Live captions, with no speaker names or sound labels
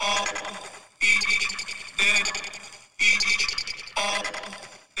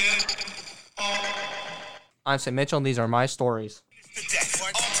I'm St. Mitchell, and these are my stories.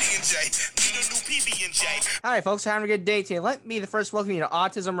 Alright, folks, having a good day today. Let me the first welcome you to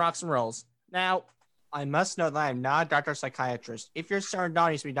Autism Rocks and Rolls. Now, I must note that I am not a doctor or psychiatrist. If your son or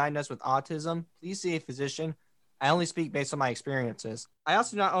daughter needs to be diagnosed with autism, please see a physician. I only speak based on my experiences. I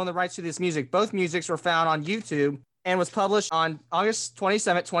also do not own the rights to this music. Both musics were found on YouTube and was published on August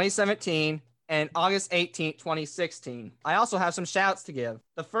 27, 2017 and August 18, 2016. I also have some shouts to give.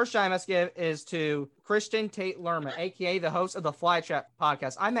 The first shout I must give is to Christian Tate Lerma, aka the host of the Flytrap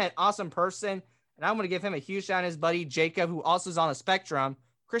podcast. I met an awesome person, and I'm going to give him a huge shout out to his buddy Jacob, who also is on the spectrum.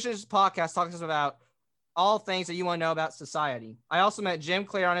 Christian's podcast talks about all things that you want to know about society. I also met Jim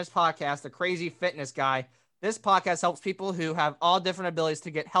Clare on his podcast, The Crazy Fitness Guy. This podcast helps people who have all different abilities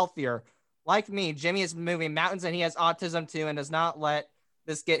to get healthier. Like me, Jimmy is moving mountains and he has autism too and does not let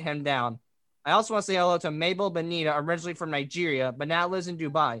this get him down. I also want to say hello to Mabel Benita, originally from Nigeria, but now lives in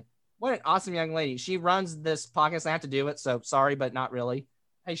Dubai. What an awesome young lady. She runs this podcast. I have to do it, so sorry, but not really.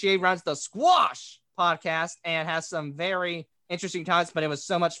 And she runs the Squash podcast and has some very interesting times, but it was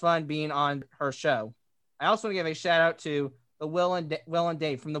so much fun being on her show. I also want to give a shout out to the Will and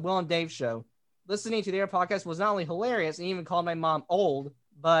Dave from the Will and Dave show. Listening to their podcast was not only hilarious and even called my mom old,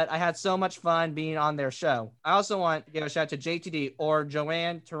 but I had so much fun being on their show. I also want to give a shout out to JTD or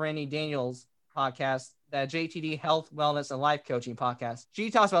Joanne Torini Daniels podcast, the JTD Health, Wellness, and Life Coaching podcast.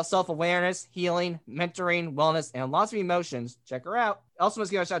 She talks about self-awareness, healing, mentoring, wellness, and lots of emotions. Check her out. I also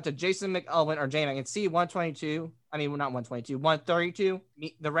must give a shout out to Jason McElvin or J-Mac and C122. I mean, well, not 122, 132.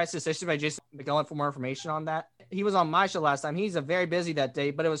 The Rest is Decision by Jason McElvin for more information on that. He was on my show last time. He's very busy that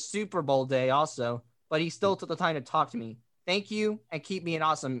day, but it was Super Bowl day also. But he still took the time to talk to me. Thank you, and keep being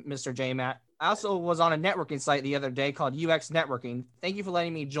awesome, Mr. J-Mac. I also was on a networking site the other day called UX Networking. Thank you for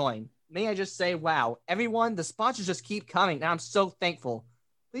letting me join. May I just say, wow, everyone, the sponsors just keep coming, and I'm so thankful.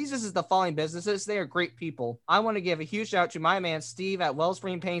 Please visit the following businesses. They are great people. I want to give a huge shout out to my man, Steve at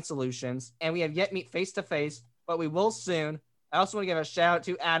Wellspring Pain Solutions, and we have yet to meet face-to-face, but we will soon. I also want to give a shout out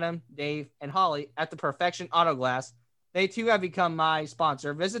to Adam, Dave, and Holly at the Perfection Auto Glass. They, too, have become my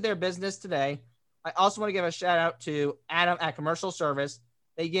sponsor. Visit their business today. I also want to give a shout out to Adam at Commercial Service.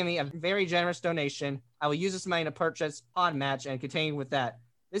 They give me a very generous donation. I will use this money to purchase Pond Match and continue with that.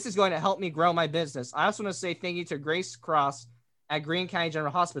 This is going to help me grow my business. I also want to say thank you to Grace Cross at Greene County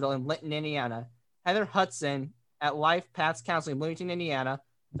General Hospital in Linton, Indiana, Heather Hudson at Life Paths Counseling in Bloomington, Indiana,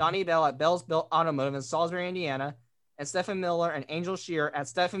 Donnie Bell at Bell's Built Automotive in Salisbury, Indiana, and Stephen Miller and Angel Shearer at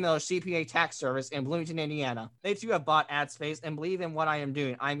Stephen Miller CPA Tax Service in Bloomington, Indiana. They too have bought ad space and believe in what I am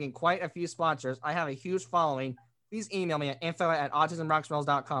doing. I'm getting quite a few sponsors. I have a huge following. Please email me at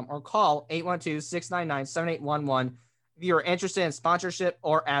info@autismrocksrolls.com or call 812-699-7811 if you are interested in sponsorship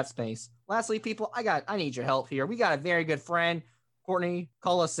or ad space. Lastly, people, I need your help here. We got a very good friend, Courtney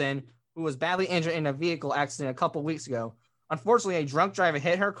Cullison, who was badly injured in a vehicle accident a couple weeks ago. Unfortunately, a drunk driver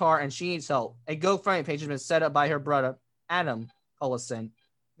hit her car and she needs help. A GoFundMe page has been set up by her brother, Adam Cullison.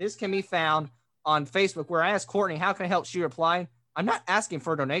 This can be found on Facebook, where I asked Courtney, how can I help? She replied, I'm not asking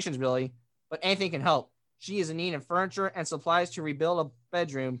for donations really, but anything can help. She is in need of furniture and supplies to rebuild a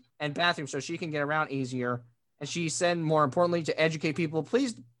bedroom and bathroom so she can get around easier. And she said, more importantly, to educate people,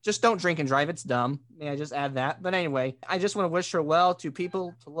 please just don't drink and drive. It's dumb. May I just add that? But anyway, I just want to wish her well, to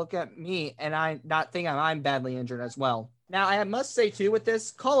people to look at me and I not think I'm badly injured as well. Now, I must say, too, with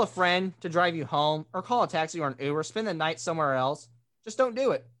this, call a friend to drive you home or call a taxi or an Uber. Spend the night somewhere else. Just don't do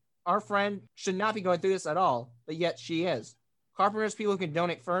it. Our friend should not be going through this at all, but yet she is. Carpenters, people who can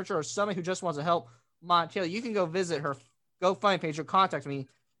donate furniture, or somebody who just wants to help Montalia, you can go visit her GoFundMe page or contact me,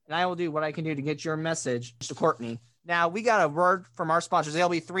 and I will do what I can do to get your message to Courtney. Now, we got a word from our sponsors. There'll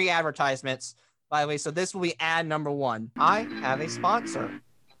be 3 advertisements, by the way, so this will be ad number 1. I have a sponsor.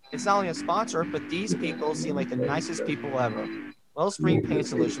 It's not only a sponsor, but these people seem like the nicest people ever. Wellspring Pain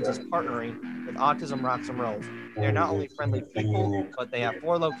Solutions is partnering with Autism Rocks and Rolls. They're not only friendly people, but they have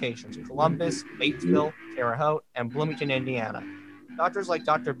 4 locations: Columbus, Batesville, Terre Haute, and Bloomington, Indiana. Doctors like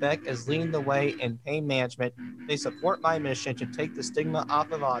Dr. Beck is leading the way in pain management. They support my mission to take the stigma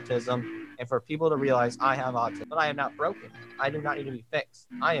off of autism and for people to realize I have autism. But I am not broken. I do not need to be fixed.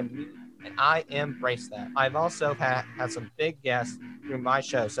 I am me, and I embrace that. I've also had some big guests through my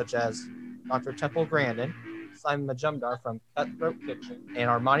show, such as Dr. Temple Grandin, Simon Majumdar from Cutthroat Kitchen, and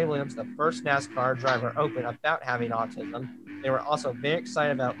Armani Williams, the first NASCAR driver, open about having autism. They were also very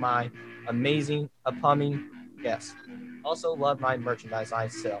excited about my amazing upcoming guests. Also love my merchandise I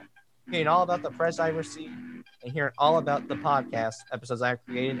sell. Hearing all about the press I receive and hearing all about the podcast episodes I've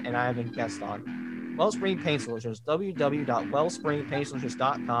created and I have been guest on. Wellspring Pain Solutions,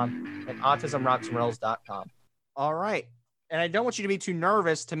 www.wellspringpainsolutions.com and autismrocksandrolls.com. All right. And I don't want you to be too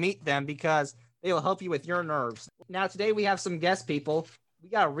nervous to meet them, because They will help you with your nerves. Now, today we have some guest people. We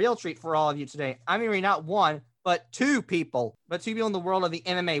got a real treat for all of you today. I mean, not one, but two people. In the world of the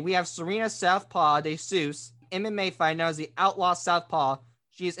MMA. We have Serena Southpaw de Seuss, MMA fighter known as the Outlaw Southpaw.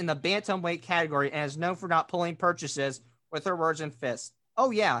 She is in the bantamweight category and is known for not pulling purchases with her words and fists.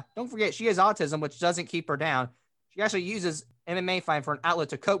 Oh yeah, don't forget she has autism, which doesn't keep her down. She actually uses MMA fighting for an outlet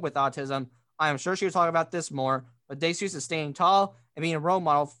to cope with autism. I am sure she will talk about this more, but de Seuss is staying tall and being a role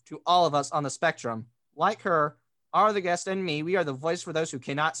model to all of us on the spectrum. Like her, our other guest and me, we are the voice for those who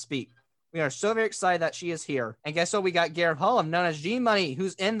cannot speak. We are so very excited that she is here. And guess what? We got Garrett Hullum, known as G Money,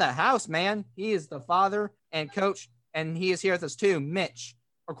 who's in the house, man. He is the father and coach, and he is here with us too. Mitch.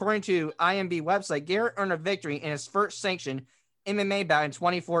 According to IMB website, Garrett earned a victory in his first sanctioned MMA bout in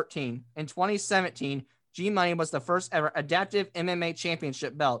 2014. In 2017, G Money was the first ever adaptive MMA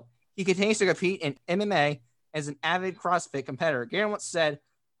championship belt. He continues to compete in MMA as an avid CrossFit competitor. Garrett once said,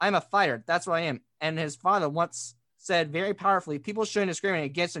 "I'm a fighter. That's what I am." And his father once said very powerfully, people shouldn't discriminate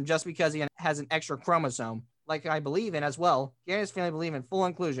against him just because he has an extra chromosome, like I believe in as well. Garrett's family believe in full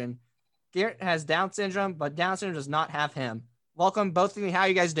inclusion. Garrett has Down syndrome, but Down syndrome does not have him. Welcome, both of you. How are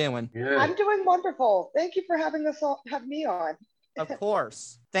you guys doing? Good. I'm doing wonderful. Thank you for having have me on. Of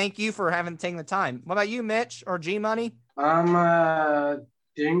course. Thank you for taking the time. What about you, Mitch or G Money? I'm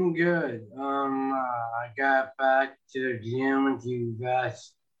doing good. I got back to the gym with you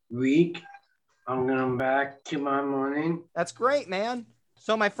last week. I'm going back tomorrow morning. That's great, man.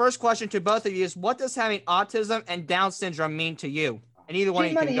 So my first question to both of you is, what does having autism and Down syndrome mean to you? And either one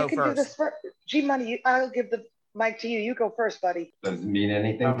of you can go first. Do this first. G Money, I'll give the mic to you. You go first, buddy. Does it mean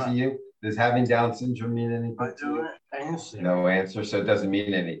anything to you? Does having Down syndrome mean anything to you? Answer. No answer, so it doesn't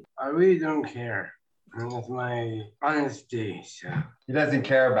mean anything. I really don't care. And that's my honesty. So. He doesn't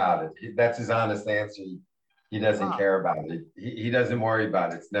care about it. That's his honest answer. He doesn't care about it. He doesn't worry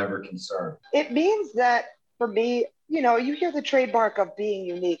about it. It's never concerned. It means that for me, you hear the trademark of being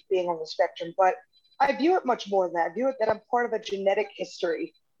unique, being on the spectrum, but I view it much more than that. I view it that I'm part of a genetic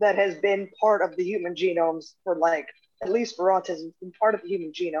history that has been part of the human genomes for at least for autism, been part of the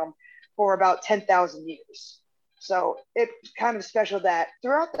human genome for about 10,000 years. So it's kind of special that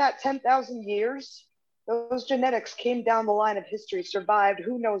throughout that 10,000 years, those genetics came down the line of history, survived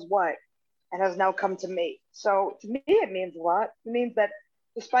who knows what, and has now come to me. So to me, it means a lot. It means that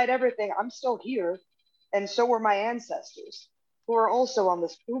despite everything, I'm still here. And so were my ancestors who are also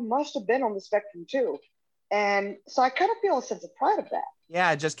who must have been on the spectrum too. And so I kind of feel a sense of pride of that. Yeah,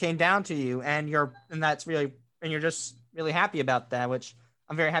 it just came down to you and you're just really happy about that, which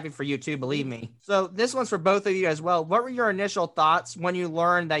I'm very happy for you too, believe me. So this one's for both of you as well. What were your initial thoughts when you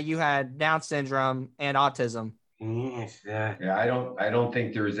learned that you had Down syndrome and autism? Yes, Yeah, I don't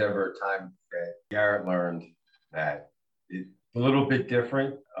think there was ever a time that Garrett learned that it's a little bit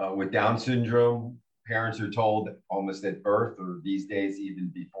different. With Down syndrome, parents are told almost at birth, or these days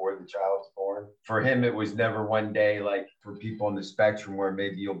even before the child's born. For him, it was never one day like for people on the spectrum where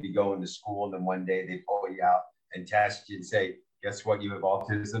maybe you'll be going to school and then one day they pull you out and test you and say, guess what, you have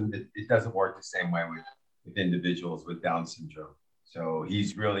autism. It doesn't work the same way with individuals with Down syndrome. So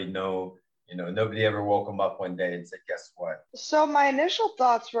he's really nobody ever woke him up one day and said, guess what? So my initial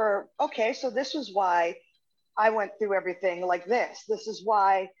thoughts were, okay, so this was why I went through everything like this. This is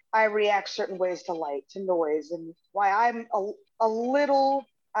why I react certain ways to light, to noise, and why I'm a little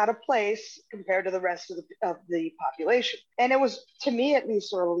out of place compared to the rest of the population. And it was, to me at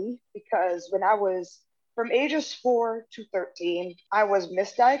least, a relief, because when I was from ages 4 to 13, I was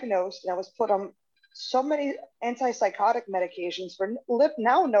misdiagnosed and I was put on so many antipsychotic medications for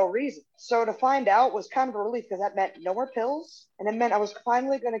now no reason. So to find out was kind of a relief, because that meant no more pills, and it meant I was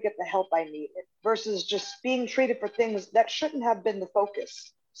finally going to get the help I needed versus just being treated for things that shouldn't have been the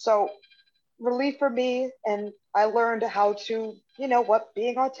focus. So relief for me, and I learned how to, what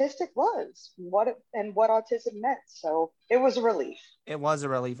being autistic was, what autism meant. So it was a relief. It was a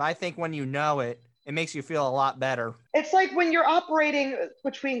relief. I think when you know it, it makes you feel a lot better. It's like when you're operating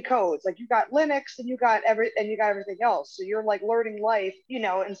between codes, like you got Linux and you got everything else. So you're like learning life,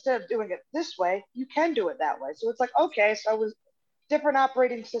 instead of doing it this way, you can do it that way. So it's like, okay, so I was different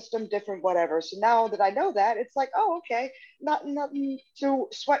operating system, different whatever. So now that I know that, it's like, oh, okay, nothing to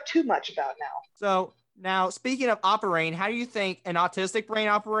sweat too much about now. So now, speaking of operating, how do you think an autistic brain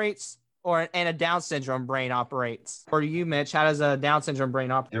operates and a Down syndrome brain operates? For you, Mitch, how does a Down syndrome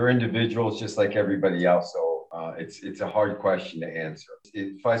brain operate? They're individuals just like everybody else. So it's a hard question to answer.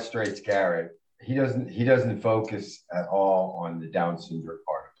 It frustrates Garrett. He doesn't focus at all on the Down syndrome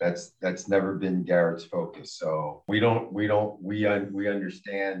part. That's never been Garrett's focus. So we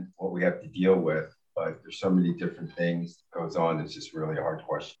understand what we have to deal with, but there's so many different things that goes on. It's just really a hard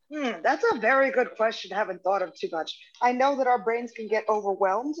question. That's a very good question. I haven't thought of too much. I know that our brains can get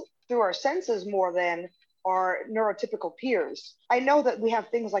overwhelmed through our senses more than our neurotypical peers. I know that we have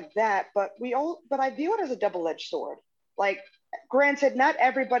things like that, but I view it as a double-edged sword. Like, granted, not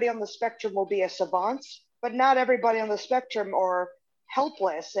everybody on the spectrum will be a savant, but not everybody on the spectrum are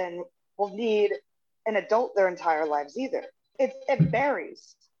helpless and will need an adult their entire lives either. It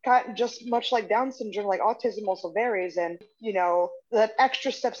varies. Just much like Down syndrome, like autism also varies, and the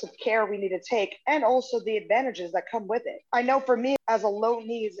extra steps of care we need to take, and also the advantages that come with it. I know for me, as a low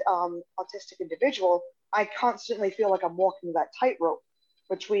needs autistic individual, I constantly feel like I'm walking that tightrope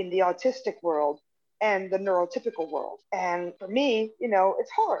between the autistic world and the neurotypical world. And for me,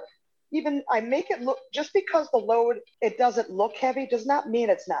 it's hard. Even I make it look, just because the load, it doesn't look heavy, does not mean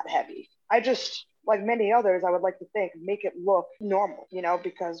it's not heavy. I just, like many others, I would like to think, make it look normal,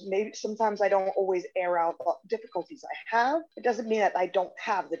 because maybe sometimes I don't always air out the difficulties I have. It doesn't mean that I don't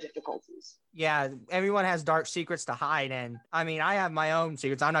have the difficulties. Yeah, everyone has dark secrets to hide. And I mean, I have my own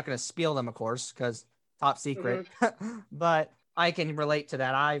secrets. I'm not going to spill them, of course, because top secret. But I can relate to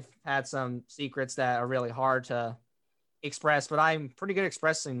that. I've had some secrets that are really hard to express, but I'm pretty good at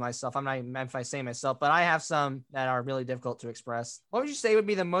expressing myself. I'm not even if I say myself, but I have some that are really difficult to express. What would you say would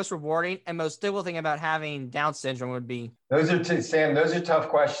be the most rewarding and most difficult thing about having Down syndrome would be? Sam, those are tough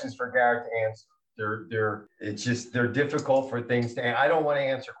questions for Garrett to answer. They're difficult for things to. I don't want to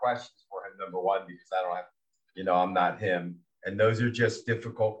answer questions for him, number one, because I don't have, I'm not him. And those are just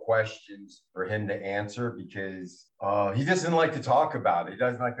difficult questions for him to answer because he doesn't like to talk about it. He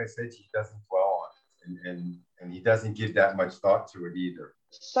doesn't, like I said, he doesn't dwell on it. And he doesn't give that much thought to it either.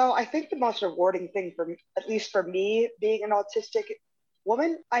 So I think the most rewarding thing at least for me, being an autistic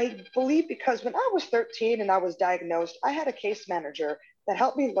woman, I believe, because when I was 13 and I was diagnosed, I had a case manager that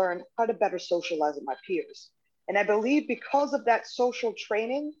helped me learn how to better socialize with my peers. And I believe because of that social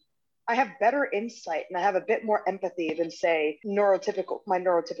training, I have better insight and I have a bit more empathy than, say, my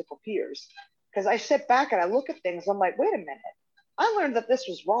neurotypical peers. Because I sit back and I look at things, I'm like, wait a minute, I learned that this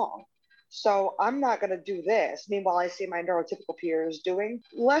was wrong. So I'm not going to do this. Meanwhile, I see my neurotypical peers doing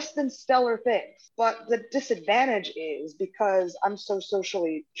less than stellar things. But the disadvantage is because I'm so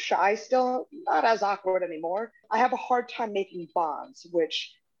socially shy still, not as awkward anymore, I have a hard time making bonds,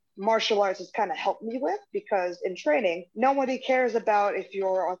 which martial arts has kind of helped me with, because in training, nobody cares about if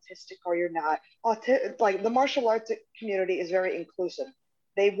you're autistic or you're not. Like, the martial arts community is very inclusive.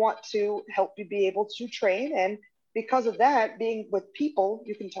 They want to help you be able to train, and because of that, being with people,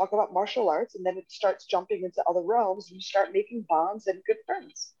 you can talk about martial arts, and then it starts jumping into other realms, and you start making bonds and good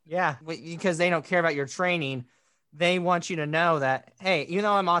friends. Yeah, because they don't care about your training. They want you to know that, hey, even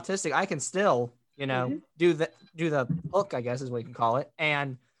though I'm autistic, I can still, do the hook, I guess is what you can call it.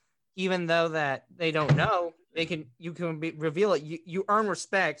 And even though that they don't know, you can reveal it. You earn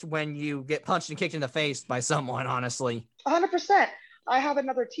respect when you get punched and kicked in the face by someone, honestly. 100%. I have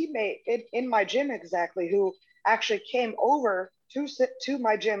another teammate in my gym exactly who actually came over to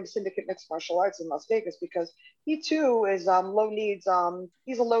my gym, Syndicate Mixed Martial Arts in Las Vegas, because he too is low needs.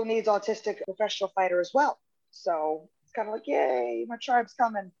 He's a low needs autistic professional fighter as well. So it's kind of like, yay, my tribe's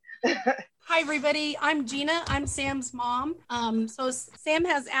coming. Hi, everybody. I'm Gina. I'm Sam's mom. So Sam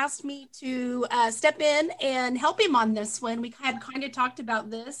has asked me to step in and help him on this one. We had kind of talked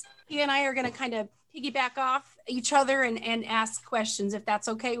about this. He and I are going to kind of piggyback off each other and ask questions, if that's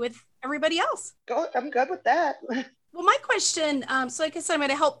okay with everybody else. I'm good with that. Well, my question, so like I said, I'm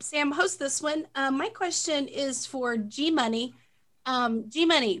going to help Sam host this one. My question is for G Money. G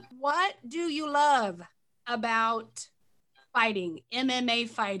Money, what do you love about fighting, MMA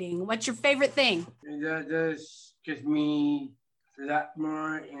fighting? What's your favorite thing? That does get me a lot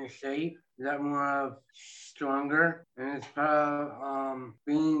more in shape, a lot more stronger, and it's about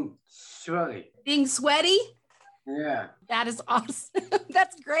being sweaty. Being sweaty? Yeah. That is awesome.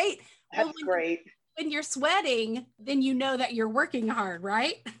 That's great. That's great. When you're sweating, then you know that you're working hard,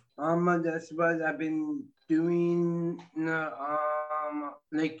 right? That's what I've been doing,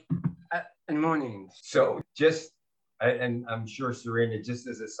 like in mornings. So and I'm sure Serena, just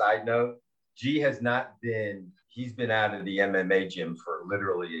as a side note, G he's been out of the MMA gym for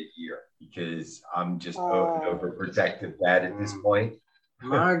literally a year because I'm just an overprotective dad at this point.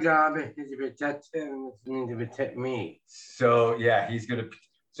 My job is to protect him and to protect me. So yeah,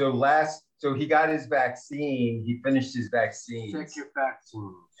 so he got his vaccine. He finished his vaccine. Take your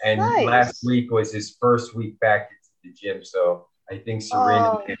vaccine. And nice. Last week was his first week back into the gym. So I think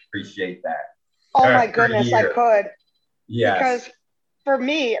Serena can appreciate that. Oh my goodness, I could. Yes. Because for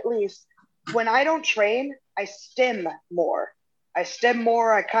me, at least, when I don't train, I stim more. I stem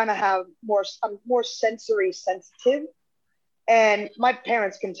more. I kind of have more. I'm more sensory sensitive, and my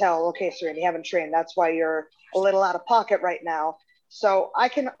parents can tell. Okay, Serena, you haven't trained. That's why you're a little out of pocket right now. So I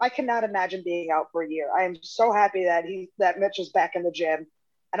cannot imagine being out for a year. I am so happy that Mitch is back in the gym,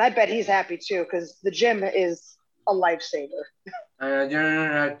 and I bet he's happy too because the gym is a lifesaver. I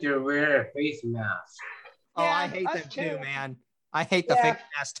don't have to wear a face mask. Oh, Yeah, I hate us them too, too. man. I hate the Yeah. fake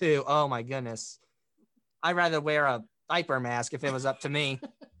mask too. Oh my goodness. I'd rather wear a diaper mask if it was up to me.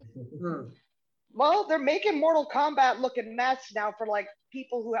 Well, they're making Mortal Kombat looking masks now for like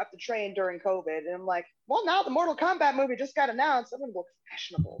people who have to train during COVID, and I'm like, well, now the Mortal Kombat movie just got announced. I'm gonna look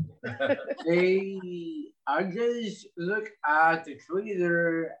fashionable. I just look at the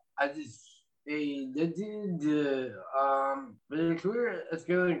Twitter. They did the Twitter is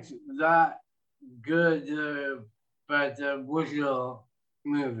going that good, but the original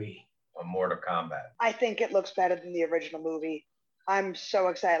movie. A Mortal Kombat. I think it looks better than the original movie. I'm so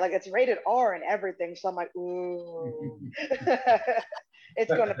excited. Like it's rated R and everything, so I'm like, ooh,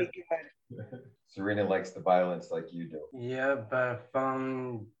 it's gonna be good. Serena likes the violence like you do. Yeah, but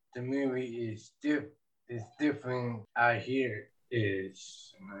from the movie is different. I hear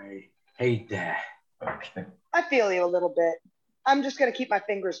is I hate that. Okay. I feel you a little bit. I'm just gonna keep my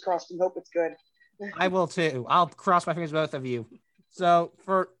fingers crossed and hope it's good. I will too. I'll cross my fingers, both of you. So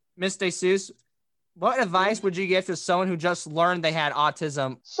for Miss DeSuze, what advice would you give to someone who just learned they had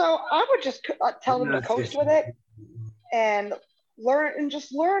autism? So I would just tell them to coast with it and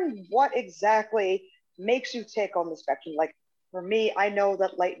learn what exactly makes you tick on the spectrum. Like for me, I know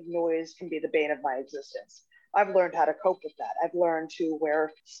that light and noise can be the bane of my existence. I've learned how to cope with that. I've learned to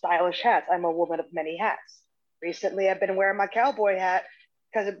wear stylish hats. I'm a woman of many hats. Recently, I've been wearing my cowboy hat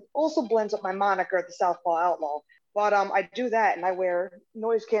because it also blends with my moniker, the Southpaw Outlaw. But I do that, and I wear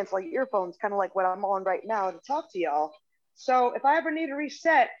noise canceling earphones, kind of like what I'm on right now to talk to y'all. So if I ever need to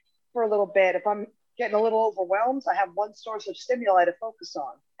reset for a little bit, if I'm getting a little overwhelmed, I have one source of stimuli to focus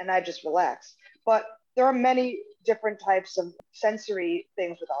on, and I just relax. But there are many different types of sensory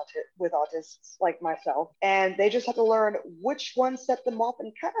things with autists like myself, and they just have to learn which ones set them off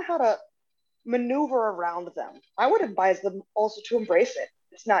and kind of how to maneuver around them. I would advise them also to embrace it.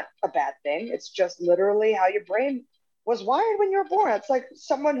 It's not a bad thing. It's just literally how your brain was wired when you were born. It's like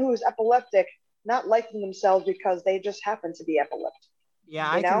someone who is epileptic not liking themselves because they just happen to be epileptic.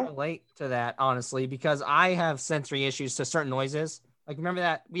 Yeah, I can relate to that, honestly, because I have sensory issues to certain noises. Like, remember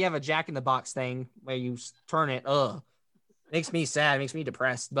that we have a Jack in the Box thing where you turn it, makes me sad, makes me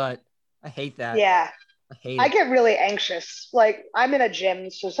depressed, but I hate that. Yeah. I hate it. I get really anxious. Like, I'm in a gym,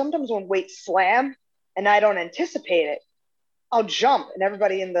 so sometimes when weights slam and I don't anticipate it, I'll jump and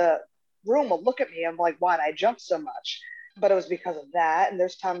everybody in the room will look at me. I'm like, why'd I jump so much? But it was because of that. And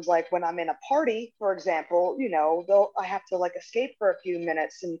there's times like when I'm in a party, for example, I have to like escape for a few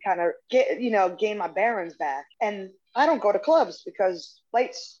minutes and kind of gain my bearings back. And I don't go to clubs because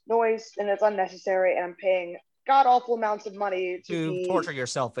lights, noise, and it's unnecessary. And I'm paying god awful amounts of money to torture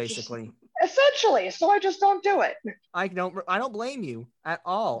yourself, basically. Essentially. So I just don't do it. I don't blame you at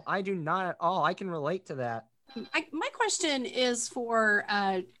all. I do not at all. I can relate to that. My question is for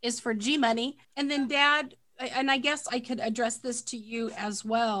G Money, and then Dad, and I guess I could address this to you as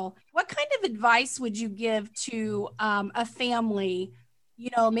well. What kind of advice would you give to a family,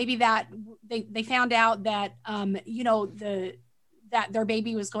 maybe that they found out that that their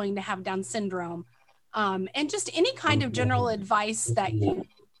baby was going to have Down syndrome, and just any kind of general advice that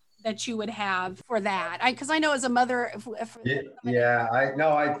you would have for that? Because I know as a mother, it's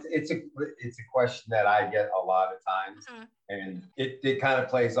a question that I get a lot of times, and it kind of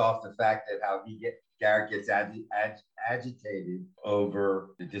plays off the fact that how Garrett gets agitated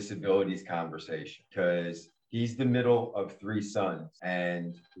over the disabilities conversation because he's the middle of three sons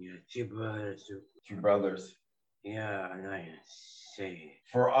and two brothers. Two brothers. Yeah, and I say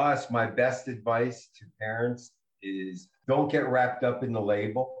for us, my best advice to parents is don't get wrapped up in the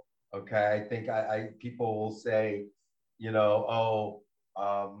label. Okay, I think people will say,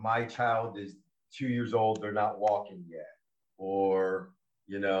 my child is 2 years old, they're not walking yet. Or,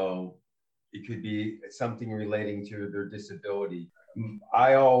 it could be something relating to their disability.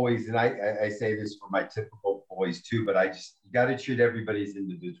 I always, and I say this for my typical boys too, but you got to treat everybody as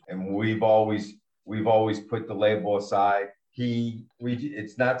individual. And we've always put the label aside.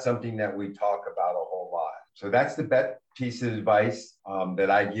 It's not something that we talk about a whole lot. So that's the best piece of advice that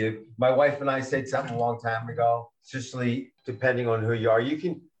I give. My wife and I said something a long time ago, especially depending on who you are. You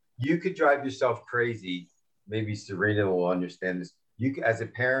could drive yourself crazy. Maybe Serena will understand this. As a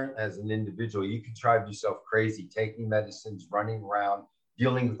parent, as an individual, you could drive yourself crazy, taking medicines, running around,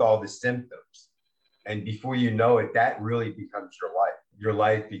 dealing with all the symptoms. And before you know it, that really becomes your life. Your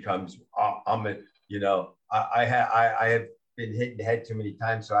life becomes, I have been hit in the head too many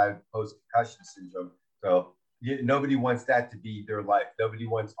times, so I have post-concussion syndrome. So nobody wants that to be their life. Nobody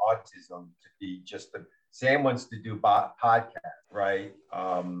wants autism to be just the. Sam wants to do podcast, right?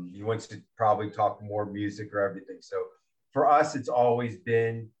 He wants to probably talk more music or everything. So for us, it's always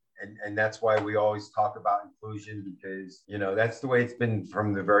been, and that's why we always talk about inclusion, because that's the way it's been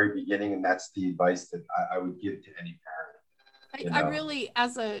from the very beginning, and that's the advice that I would give to any parent. I really, I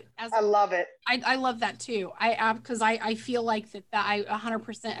love it. I love that too. Because I feel like that I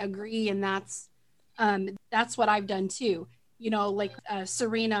 100% agree, and that's what I've done too. Like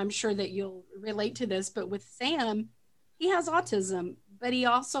Serena, I'm sure that you'll relate to this, but with Sam, he has autism, but he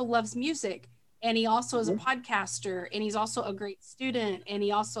also loves music, and he also is a podcaster, and he's also a great student, and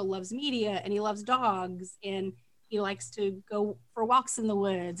he also loves media, and he loves dogs, and he likes to go for walks in the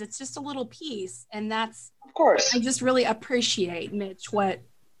woods. It's just a little piece, and that's, of course, I just really appreciate, Mitch, what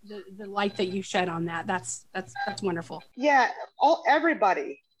the light that you shed on that. That's wonderful. Yeah,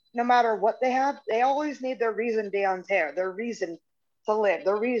 everybody, no matter what they have, they always need their reason d'être, their reason to live,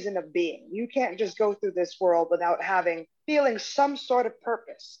 their reason of being. You can't just go through this world without feeling some sort of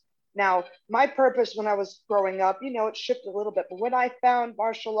purpose. Now, my purpose when I was growing up, it shifted a little bit, but when I found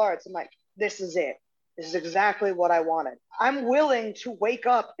martial arts, I'm like, this is it. This is exactly what I wanted. I'm willing to wake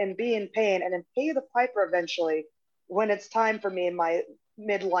up and be in pain and then pay the piper eventually when it's time for me in my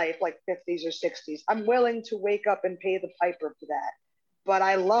midlife, like 50s or 60s. I'm willing to wake up and pay the piper for that. But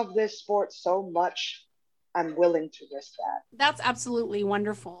I love this sport so much, I'm willing to risk that. That's absolutely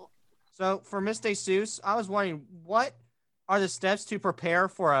wonderful. So for Miss DeSuze, I was wondering, what are the steps to prepare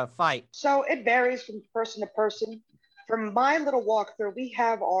for a fight? So it varies from person to person. From my little walkthrough, we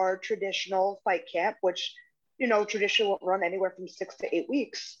have our traditional fight camp, which, traditionally will run anywhere from 6 to 8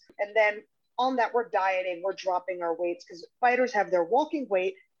 weeks. And then on that, we're dieting, we're dropping our weights, because fighters have their walking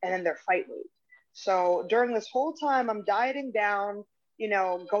weight and then their fight weight. So during this whole time, I'm dieting down,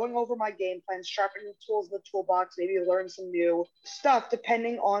 going over my game plan, sharpening the tools in the toolbox, maybe learn some new stuff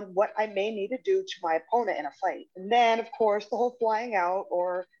depending on what I may need to do to my opponent in a fight. And then, of course, the whole flying out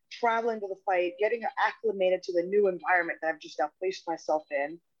or traveling to the fight, getting acclimated to the new environment that I've just now placed myself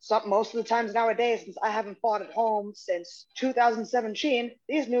in. So most of the times nowadays, since I haven't fought at home since 2017,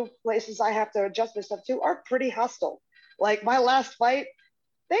 these new places I have to adjust myself to are pretty hostile. Like my last fight,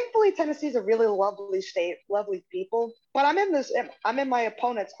 thankfully, Tennessee's a really lovely state, lovely people. But I'm in my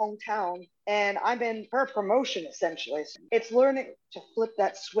opponent's hometown, and I'm in her promotion, essentially. It's learning to flip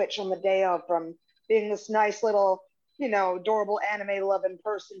that switch on the day of from being this nice little, adorable anime-loving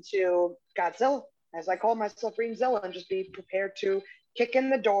person to Godzilla, as I call myself, Greenzilla, and just be prepared to kick in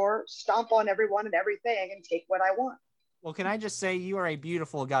the door, stomp on everyone and everything, and take what I want. Well, can I just say you are a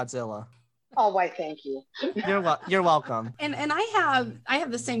beautiful Godzilla? Oh, why, thank you. You're welcome. And I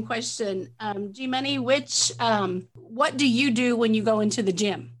have the same question. G Money, what do you do when you go into the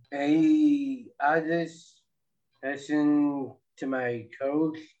gym? I just listen to my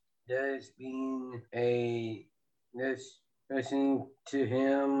coach. Just listen to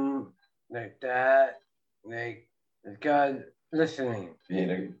him like that, like God listening.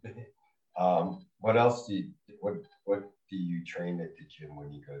 What else do you train at the gym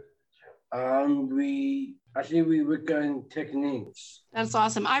when you go to the gym? We work on techniques. That's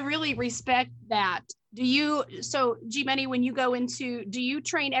awesome. I really respect that. So G Money, when you go do you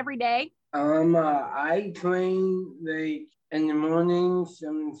train every day? I train like in the mornings.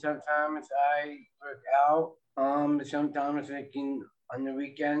 Sometimes I work out. Sometimes on the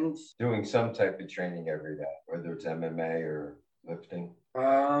weekends. Doing some type of training every day, whether it's MMA or lifting.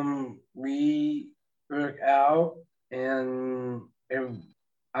 We work out, and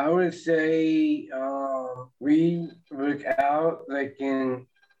I would say we work out like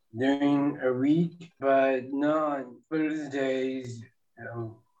during a week, but not on Thursdays.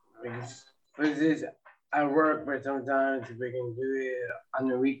 Thursdays I work, but sometimes we can do it on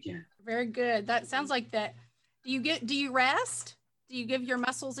the weekend. Very good. That sounds like that. Do you rest? Do you give your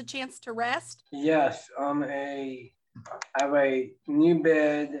muscles a chance to rest? Yes. I have a new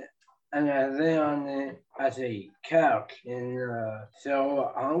bed, and I lay on it as a couch, and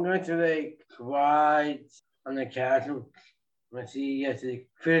so I'm going to ride on the couch. Let's see, yes, it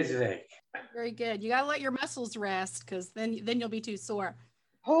feels like. Very good. You gotta let your muscles rest, because then you'll be too sore.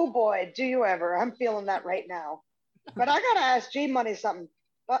 Oh boy, do you ever? I'm feeling that right now. But I gotta ask G Money something.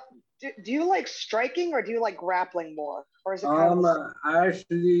 But do you like striking or do you like grappling more, or is it kind of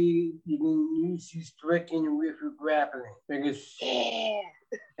actually you can use striking with grappling because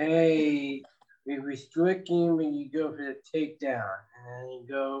with striking when you go for the takedown and then you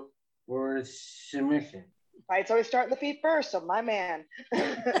go for submission. Fights always start in the feet first, so my man.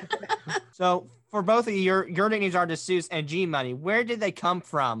 So for both of you, your nicknames are Deuce and G Money. Where did they come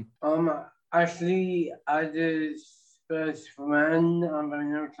from? Actually, I just best friend. I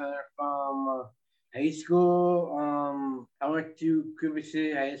know each other from high school. I went to Cooper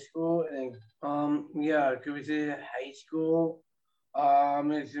City High School, and Cooper City High School.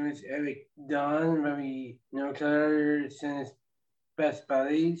 His name is Eric Dunn. We know each other since best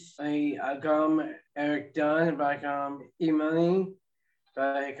buddies. I call him Eric Dunn, but I call him E-Money.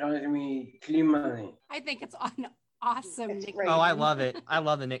 But he calls me Clean Money. I think it's an awesome It's nickname. great. Oh, I love it. I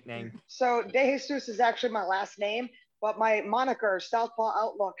love the nickname. So De Jesus is actually my last name, but my moniker Southpaw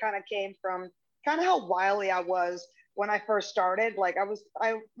Outlaw kind of came from kind of how wily I was when I first started. Like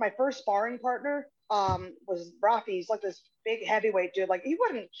my first sparring partner was Rafi. He's like this big heavyweight dude. Like he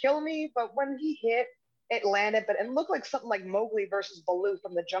wouldn't kill me, but when he hit, it landed. But it looked like something like Mowgli versus Baloo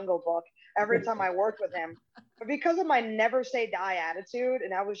from the Jungle Book every time I worked with him. But because of my never say die attitude,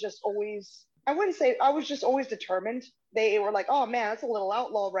 and I was just always, I wouldn't say, I was just always determined. They were like, oh man, that's a little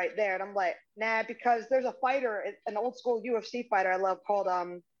outlaw right there. And I'm like, nah, because there's a fighter, an old school UFC fighter I love called,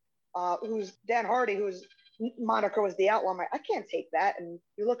 who's Dan Hardy, whose moniker was the outlaw. I'm like, I can't take that. And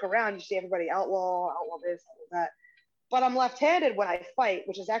you look around, you see everybody outlaw this, outlaw that. But I'm left-handed when I fight,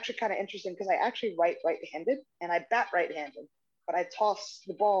 which is actually kind of interesting because I actually write right-handed and I bat right-handed, but I toss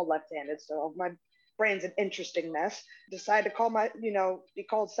the ball left-handed. So my brain's an interesting mess. Decided to call be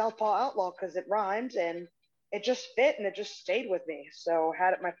called Southpaw Outlaw because it rhymed and it just fit and it just stayed with me. So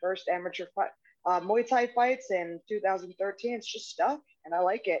had my first amateur Muay Thai fights in 2013. It's just stuck and I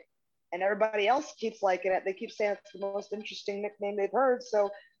like it. And everybody else keeps liking it. They keep saying it's the most interesting nickname they've heard. So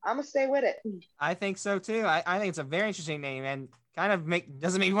I'm going to stay with it. I think so too. I think it's a very interesting name and kind of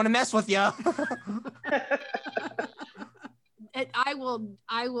doesn't make me want to mess with you. I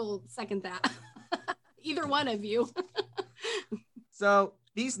will second that. Either one of you. So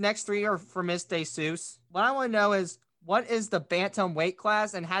these next three are for Miss DeSeuss. What I want to know is, what is the bantam weight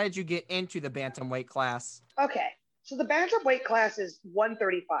class and how did you get into the bantam weight class? Okay. So the bantam weight class is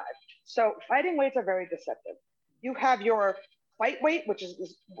 135. So fighting weights are very deceptive. You have your fight weight, which is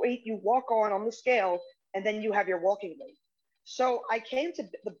this weight you walk on the scale, and then you have your walking weight. So I came to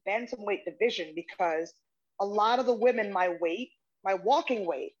the bantamweight division because a lot of the women my walking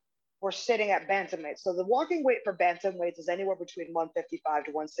weight, were sitting at bantamweight. So the walking weight for bantamweights is anywhere between 155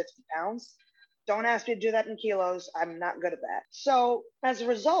 to 160 pounds. Don't ask me to do that in kilos. I'm not good at that. So as a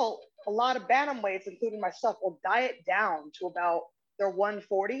result, a lot of bantamweights, including myself, will diet down to about their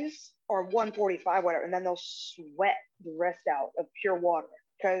 140s or 145, whatever, and then they'll sweat the rest out of pure water.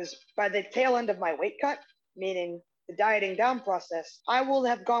 Because by the tail end of my weight cut, meaning the dieting down process, I will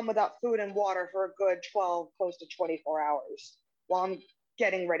have gone without food and water for a good 12, close to 24 hours while I'm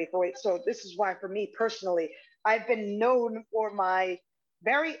getting ready for weight. So this is why, for me personally, I've been known for my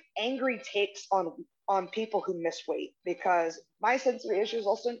very angry takes on people who miss weight, because my sensory issues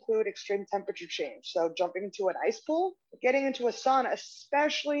also include extreme temperature change. So jumping into an ice pool, getting into a sauna,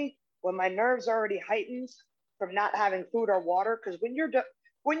 especially when my nerves are already heightened from not having food or water, because when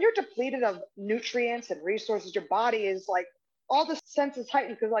you're depleted of nutrients and resources, your body is like, all the senses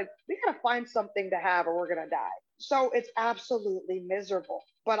heightened because like, we gotta find something to have or we're gonna die. So it's absolutely miserable.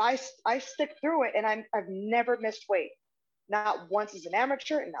 But I stick through it, and I've never missed weight. Not once as an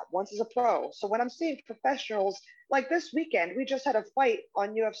amateur and not once as a pro. So when I'm seeing professionals, like this weekend, we just had a fight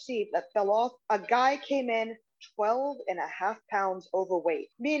on UFC that fell off. A guy came in 12 and a half pounds overweight,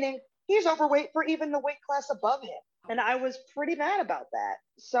 meaning he's overweight for even the weight class above him. And I was pretty mad about that.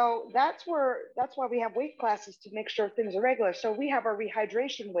 So that's why we have weight classes, to make sure things are regular. So we have our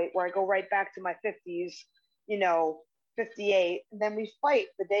rehydration weight where I go right back to my 50s, 58, and then we fight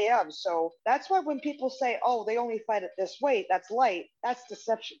the day of. So that's why when people say, oh, they only fight at this weight, that's light, that's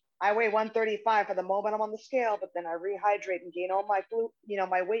deception. I weigh 135 for the moment I'm on the scale, but then I rehydrate and gain all my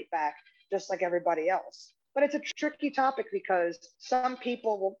my weight back, just like everybody else. But it's a tricky topic because some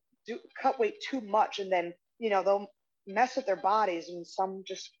people will cut weight too much, and then they'll mess with their bodies, and some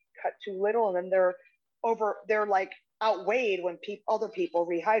just cut too little, and then they're like outweighed when other people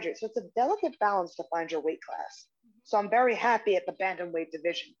rehydrate. So it's a delicate balance to find your weight class. So I'm very happy at the bantamweight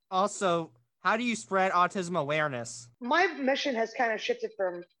division. Also, how do you spread autism awareness? My mission has kind of shifted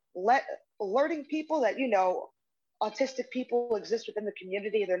from alerting people that, autistic people exist within the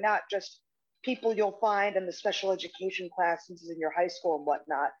community. They're not just people you'll find in the special education classes in your high school and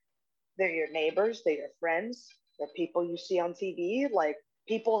whatnot. They're your neighbors, they're your friends, they're people you see on TV. Like,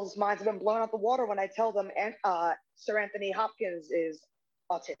 people's minds have been blown out the water when I tell them Sir Anthony Hopkins is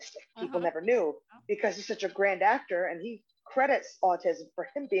autistic. People never knew, because he's such a grand actor and he credits autism for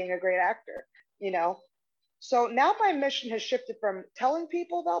him being a great actor, you know? So now my mission has shifted from telling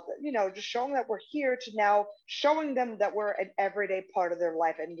people about, just showing that we're here to now showing them that we're an everyday part of their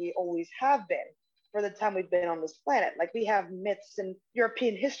life. And we always have been for the time we've been on this planet. Like we have myths in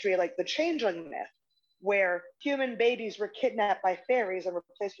European history, like the changeling myth, where human babies were kidnapped by fairies and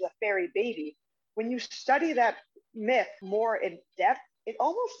replaced with a fairy baby. When you study that myth more in depth, it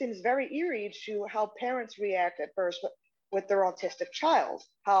almost seems very eerie to how parents react at first with their autistic child,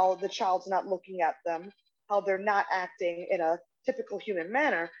 how the child's not looking at them, how they're not acting in a typical human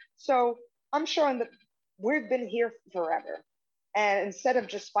manner. So I'm showing that we've been here forever. And instead of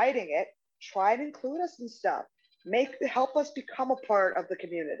just fighting it, try and include us in stuff. Help us become a part of the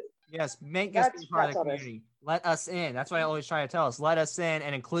community. Yes, make us be part of the community. Let us in. That's what I always try to tell us. Let us in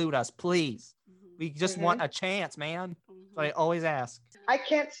and include us, please. We just want a chance, man. That's what I always ask. I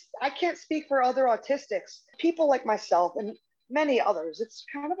can't speak for other autistics. People like myself and many others, it's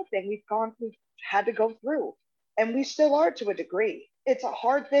kind of a thing we've had to go through. And we still are to a degree. It's a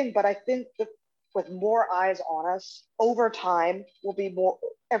hard thing, but I think that with more eyes on us, over time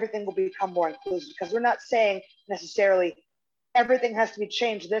everything will become more inclusive, because we're not saying necessarily everything has to be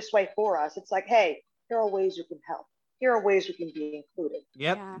changed this way for us. It's like, hey, here are ways you can help. Here are ways we can be included.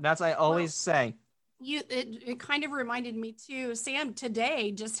 Yep, that's what I always say. It kind of reminded me too. Sam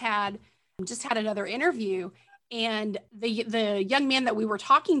today just had another interview, and the young man that we were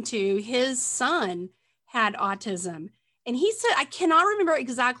talking to, his son had autism, and he said, I cannot remember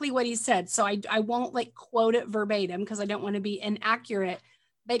exactly what he said, so I won't like quote it verbatim because I don't want to be inaccurate,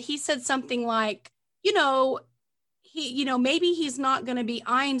 but he said something like, maybe he's not going to be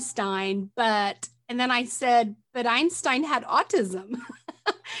Einstein, and then I said, but Einstein had autism.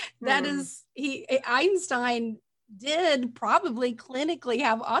 Einstein did probably clinically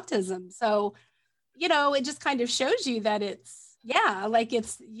have autism. So, it just kind of shows you that it's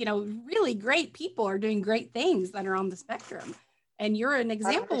really great people are doing great things that are on the spectrum. And you're an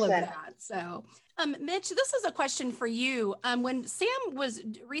example 100%. Of that. So, Mitch, this is a question for you. When Sam was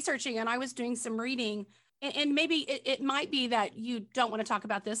researching and I was doing some reading, and maybe it might be that you don't want to talk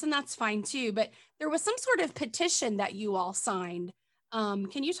about this, and that's fine too, but there was some sort of petition that you all signed.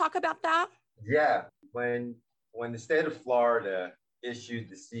 Can you talk about that? Yeah, when the state of Florida issued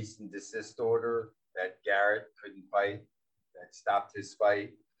the cease and desist order that Garrett couldn't fight, that stopped his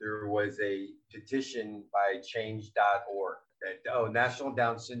fight, there was a petition by change.org that National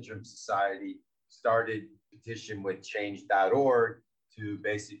Down Syndrome Society started a petition with change.org to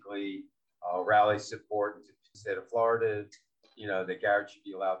basically rally support to the state of Florida, that Garrett should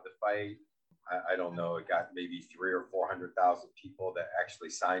be allowed to fight. I don't know, it got maybe 300,000 or 400,000 people that actually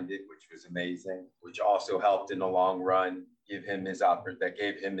signed it, which was amazing, which also helped in the long run gave him his opportunity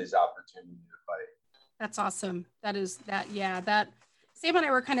to fight. That's awesome. Sam and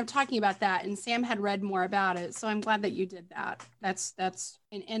I were kind of talking about that, and Sam had read more about it. So I'm glad that you did that.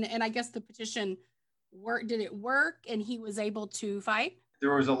 And I guess the petition did it work and he was able to fight?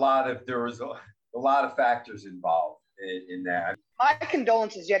 There was a lot of factors involved in that. My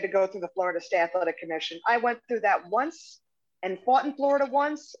condolences, you had to go through the Florida State Athletic Commission. I went through that once and fought in Florida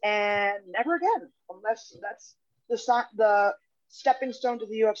once and never again, unless that's the stepping stone to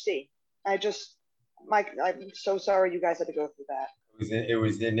the UFC. I'm so sorry you guys had to go through that. It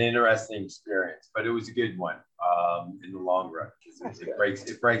was an interesting experience, but it was a good one in the long run.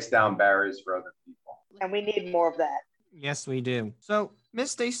 It breaks down barriers for other people. And we need more of that. Yes, we do. So,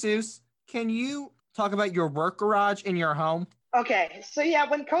 Miss DeSuze, can you talk about your work garage in your home? Okay, so yeah,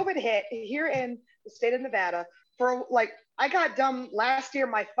 when COVID hit here in the state of Nevada, I got done last year,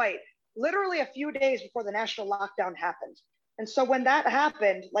 my fight, literally a few days before the national lockdown happened. And so when that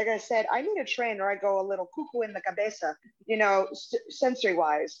happened, like I said, I need a train or I go a little cuckoo in the cabeza, sensory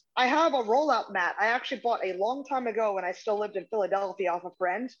wise. I have a rollout mat. I actually bought a long time ago when I still lived in Philadelphia off a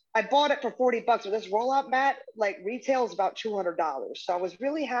friend. I bought it for $40, but this rollout mat, retails about $200. So I was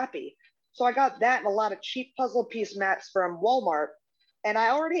really happy. So I got that and a lot of cheap puzzle piece mats from Walmart. And I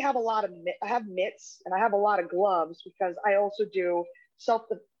already have I have mitts and I have a lot of gloves because I also do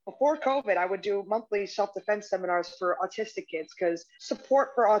before COVID, I would do monthly self-defense seminars for autistic kids because support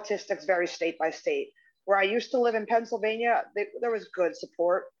for autistics varies state by state. Where I used to live in Pennsylvania, there was good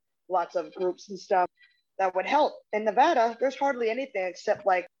support, lots of groups and stuff that would help. In Nevada, there's hardly anything except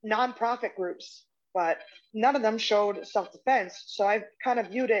nonprofit groups, but none of them showed self-defense. So I kind of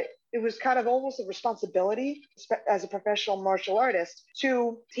viewed it was kind of almost a responsibility as a professional martial artist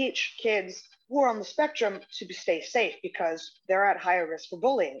to teach kids who are on the spectrum to stay safe because they're at higher risk for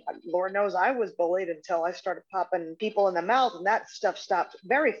bullying. Lord knows I was bullied until I started popping people in the mouth, and that stuff stopped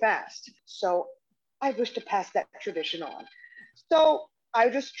very fast. So I wish to pass that tradition on. So I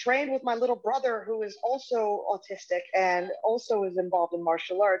just trained with my little brother who is also autistic and also is involved in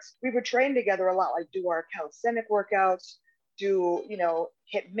martial arts. We would train together a lot, like do our calisthenic workouts, do,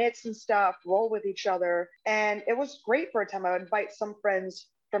 hit mitts and stuff, roll with each other. And it was great for a time. I would invite some friends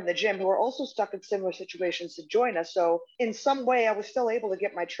from the gym who were also stuck in similar situations to join us. So in some way, I was still able to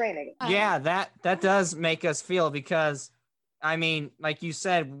get my training. Yeah, that does make us feel, because I mean, like you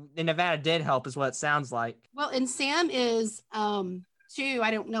said, Nevada did help, is what it sounds like. Well, and Sam is too.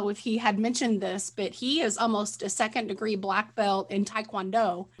 I don't know if he had mentioned this, but he is almost a second-degree black belt in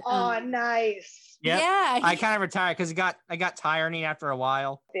Taekwondo. Oh, nice. Yep. Yeah. I kind of retired because I got tiring after a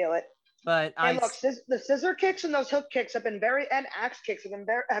while. Feel it. But look, the scissor kicks and those hook kicks and axe kicks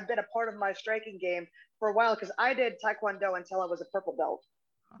have been a part of my striking game for a while, because I did Taekwondo until I was a purple belt.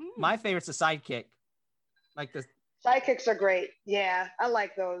 My favorite's the sidekick. Like the sidekicks are great. Yeah, I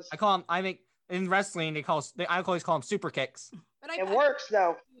like those. I call them. I think in wrestling I always call them super kicks. But it works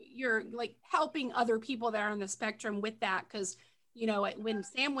though. You're like helping other people that are on the spectrum with that, because when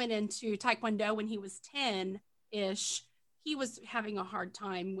Sam went into Taekwondo when he was 10-ish, he was having a hard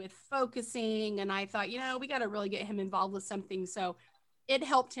time with focusing, and I thought, we got to really get him involved with something. So it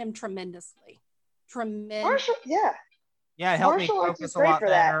helped him tremendously. Yeah, it helped me focus a lot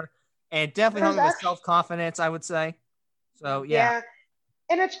better, and it definitely helped me with self-confidence, I would say. So yeah.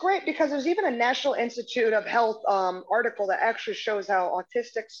 And it's great because there's even a National Institute of Health article that actually shows how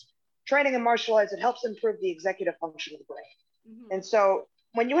autistics training in martial arts, it helps improve the executive function of the brain. Mm-hmm. And so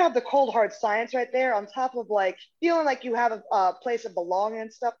when you have the cold hard science right there on top of like feeling like you have a place of belonging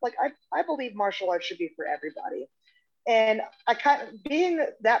and stuff, like I believe martial arts should be for everybody. And I kind of, being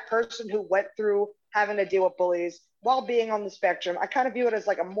that person who went through having to deal with bullies while being on the spectrum, I kind of view it as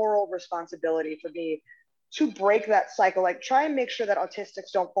like a moral responsibility for me to break that cycle, like try and make sure that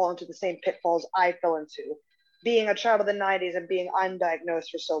autistics don't fall into the same pitfalls I fell into, being a child of the 90s and being undiagnosed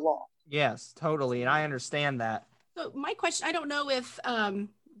for so long. Yes, totally. And I understand that. So my question, I don't know if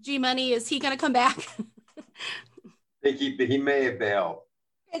G Money, is he going to come back? I think he may have bailed.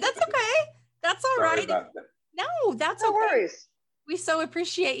 Okay, that's okay. That's all right. No, that's no okay. worries. We so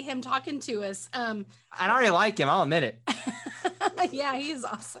appreciate him talking to us. I already like him. I'll admit it. Yeah, he's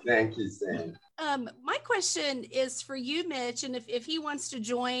awesome. Thank you, Sam. My question is for you, Mitch, and if he wants to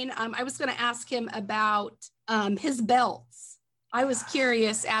join, I was going to ask him about his belts. I was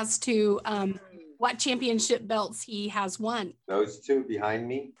curious as to what championship belts he has won. Those two behind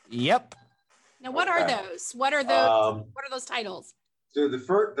me? Yep. Now, what are those? What are those? What are those titles? So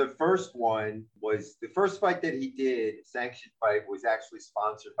the first one was the first fight that he did, sanctioned fight, was actually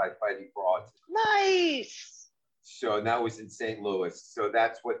sponsored by Fighting for Autism. Nice. So that was in St. Louis. So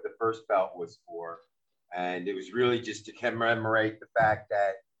that's what the first belt was for. And it was really just to commemorate the fact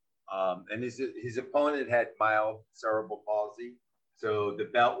that, and his opponent had mild cerebral palsy. So the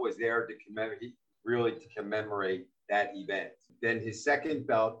belt was there to commemorate that event. Then his second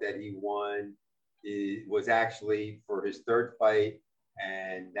belt that he won was actually for his third fight.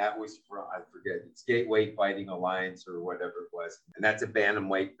 And that was for, I forget, it's Gateway Fighting Alliance or whatever it was. And that's a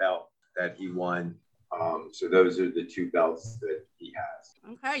bantamweight belt that he won. So those are the two belts that he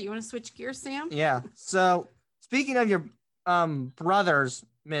has. Okay, you want to switch gears, Sam? Yeah. So speaking of your brothers,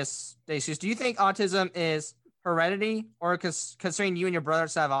 Miss Dacius, do you think autism is heredity, or considering you and your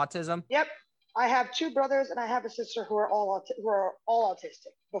brothers have autism? Yep. I have two brothers and I have a sister who are all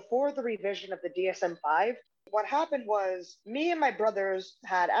autistic. Before the revision of the DSM-5, what happened was me and my brothers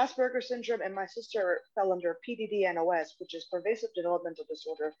had Asperger's syndrome, and my sister fell under PDD-NOS, which is pervasive developmental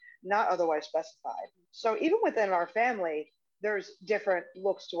disorder, not otherwise specified. So even within our family, there's different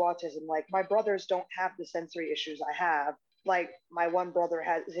looks to autism. Like my brothers don't have the sensory issues I have. Like my one brother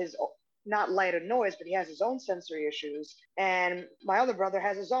has his, not light or noise, but he has his own sensory issues. And my other brother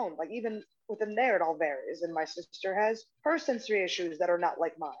has his own, like even within there, it all varies. And my sister has her sensory issues that are not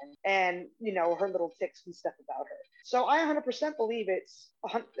like mine, and her little tics and stuff about her. So I 100% believe it's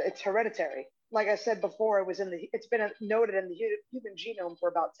hereditary. Like I said before, it's been noted in the human genome for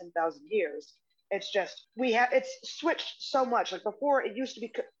about 10,000 years. It's just it's switched so much. Like before, it used to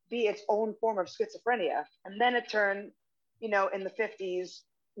be its own form of schizophrenia, and then it turned, in the 50s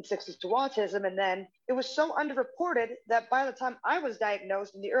and 60s to autism. And then it was so underreported that by the time I was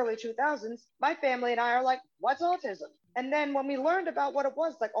diagnosed in the early 2000s, my family and I are like, what's autism? And then when we learned about what it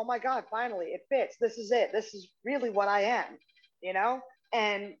was, like, oh my God, finally it fits. This is it. This is really what I am,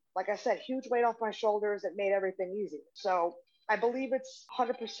 And like I said, huge weight off my shoulders. It made everything easier. So I believe it's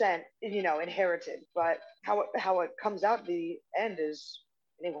 100%, inherited, but how it comes out at the end is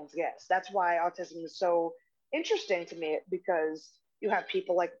anyone's guess. That's why autism is so interesting to me, because you have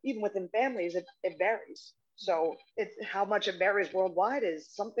people like, even within families, it varies. So it's how much it varies worldwide is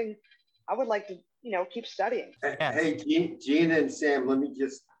something I would like to, keep studying. Hey, Gina and Sam, let me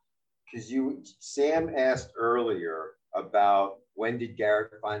just, because Sam asked earlier about when did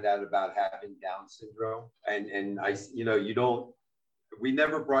Garrett find out about having Down syndrome? And we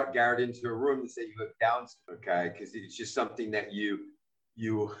never brought Garrett into a room to say you have Down syndrome, okay? Because it's just something that you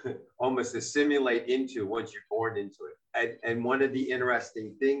almost assimilate into once you're born into it. And one of the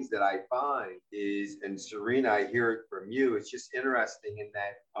interesting things that I find is, and Serena, I hear it from you, it's just interesting in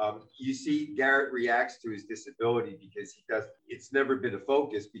that you see Garrett reacts to his disability because it's never been a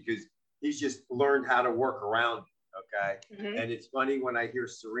focus because he's just learned how to work around it, okay? Mm-hmm. And it's funny when I hear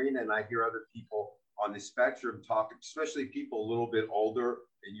Serena and I hear other people on the spectrum talk, especially people a little bit older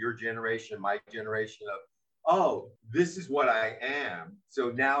in your generation, my generation, of, oh, this is what I am. So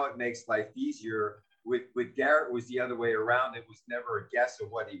now it makes life easier. With Garrett was the other way around. It was never a guess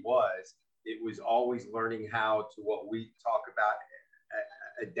of what he was. It was always learning how to, what we talk about,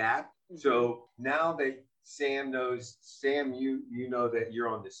 adapt. Mm-hmm. So now that Sam knows, you know that you're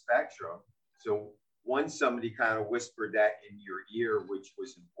on the spectrum. So once somebody kind of whispered that in your ear, which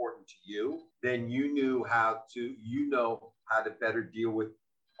was important to you, then you knew how to better deal with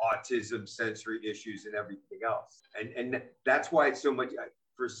autism, sensory issues, and everything else. And that's why it's so much,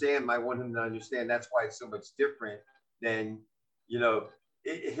 for Sam, I want him to understand that's why it's so much different than,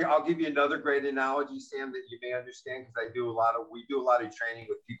 here, I'll give you another great analogy, Sam, that you may understand, because we do a lot of training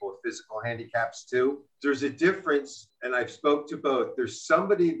with people with physical handicaps too. There's a difference, and I've spoke to both. There's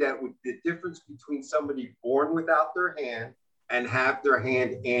somebody the difference between somebody born without their hand and have their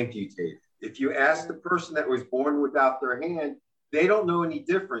hand amputated. If you ask the person that was born without their hand, they don't know any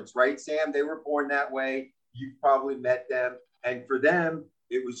difference, right, Sam? They were born that way. You probably met them. And for them,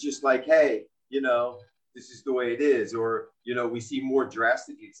 it was just like, hey, this is the way it is. Or, we see more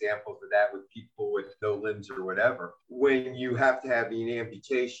drastic examples of that with people with no limbs or whatever. When you have to have an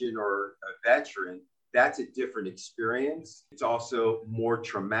amputation or a veteran, that's a different experience. It's also more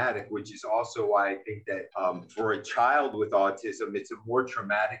traumatic, which is also why I think that for a child with autism, it's a more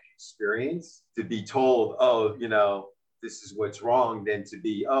traumatic experience to be told, oh, this is what's wrong, than to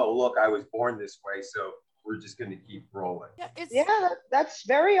be, oh, look, I was born this way, so we're just going to keep rolling. Yeah, that's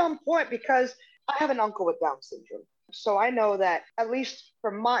very on point, because I have an uncle with Down syndrome. So I know that, at least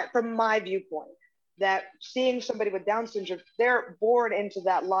from my viewpoint, that seeing somebody with Down syndrome, they're born into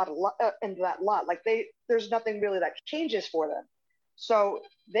that lot. Like there's nothing really that changes for them. So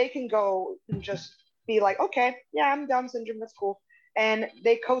they can go and just be like, okay, yeah, I'm Down syndrome, that's cool. And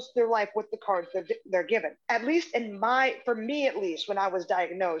they coast their life with the cards they're given. At least for me at least, when I was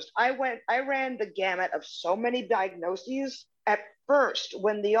diagnosed, I ran the gamut of so many diagnoses. At first,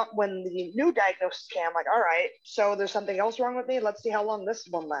 when the new diagnosis came, I'm like, all right, so there's something else wrong with me. Let's see how long this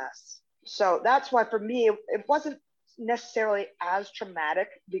one lasts. So that's why for me, it wasn't necessarily as traumatic,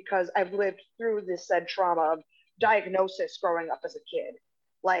 because I've lived through this said trauma of diagnosis growing up as a kid.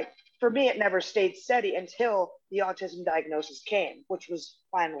 Like, for me, it never stayed steady until the autism diagnosis came, which was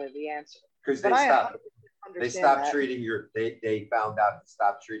finally the answer. Because they found out to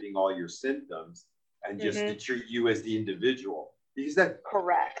stop treating all your symptoms and just to treat you as the individual. Because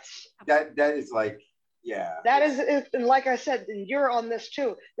correct. That is like, yeah. That is, and like I said, you're on this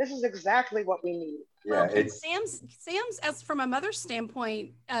too. This is exactly what we need. Yeah, well, Sam's, as from a mother's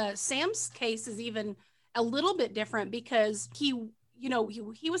standpoint, Sam's case is even a little bit different, because he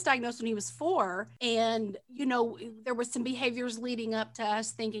was diagnosed when he was 4, and, there were some behaviors leading up to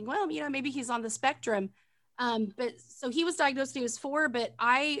us thinking, well, maybe he's on the spectrum. But so he was diagnosed when he was 4, but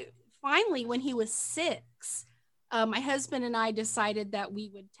I finally, when he was 6, my husband and I decided that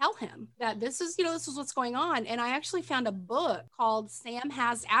we would tell him that this is what's going on. And I actually found a book called Sam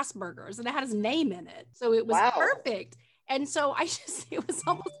Has Asperger's, and it had his name in it. So it was perfect. And so it was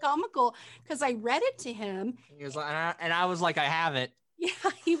almost comical, because I read it to him. He was like, and I was like, I have it. Yeah,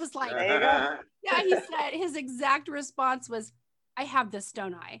 he was like, yeah, he said his exact response was, I have this,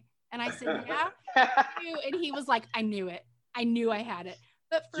 don't I? And I said, yeah. And he was like, I knew it. I knew I had it.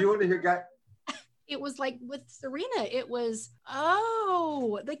 But do you want to hear, guy? It was like with Serena, it was,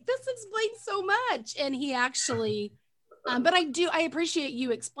 like this explains so much. And he actually, but I appreciate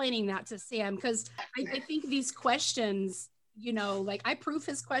you explaining that to Sam, because I think these questions, like I proof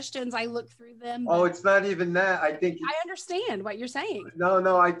his questions, I look through them. Oh, it's not even that. I think I understand what you're saying.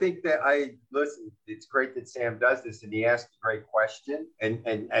 No, I think that listen, it's great that Sam does this, and he asked a great question.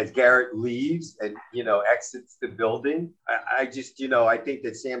 And as Garrett leaves and, exits the building, I just, I think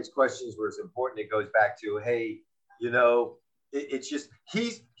that Sam's questions were as important. It goes back to, hey, it's just,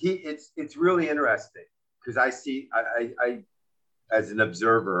 it's really interesting, because I see, I as an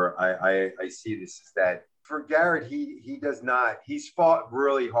observer, I see this is that for Garrett, he does not. He's fought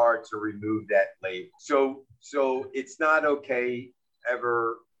really hard to remove that label. So it's not okay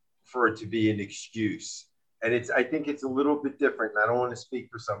ever for it to be an excuse. And I think it's a little bit different. And I don't want to speak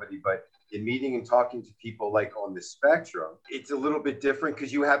for somebody, but in meeting and talking to people like on the spectrum, it's a little bit different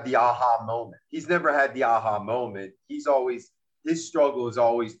because you have the aha moment. He's never had the aha moment. His struggle has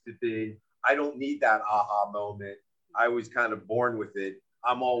always been, I don't need that aha moment. I was kind of born with it.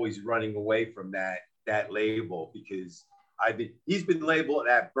 I'm always running away from that label because he's been labeled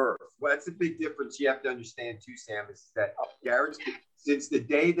at birth. Well, that's a big difference you have to understand too, Sam, is that Garrett's, since the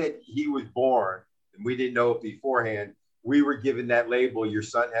day that he was born, and we didn't know it beforehand, we were given that label, your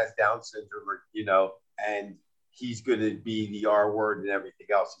son has Down syndrome, or, and he's going to be the R word and everything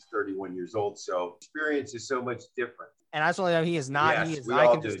else. He's 31 years old. So experience is so much different. And I just want to know he is not. Yes, he is. we I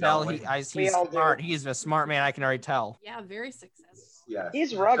all can do, just tell don't we? he's smart. He's a smart man. I can already tell. Yeah, very successful. Yes.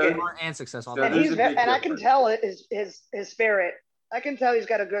 He's rugged. Smart and successful. So And there's a big I can difference. tell his spirit. I can tell he's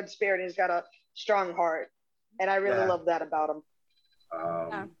got a good spirit. He's got a strong heart, and I really love that about him.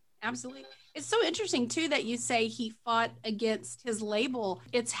 Yeah, absolutely. It's so interesting too that you say he fought against his label.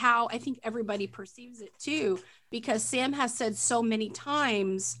 It's how I think everybody perceives it too, because Sam has said so many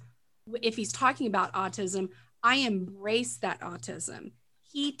times, if he's talking about autism, I embrace that autism.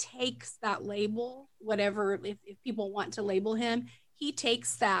 He takes that label, whatever, if people want to label him, he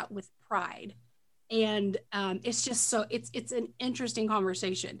takes that with pride. And it's just so, it's an interesting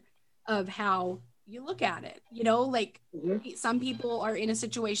conversation of how you look at it, some people are in a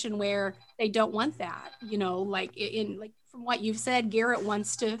situation where they don't want that, like from what you've said, Garrett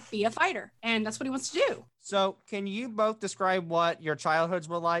wants to be a fighter and that's what he wants to do. So can you both describe what your childhoods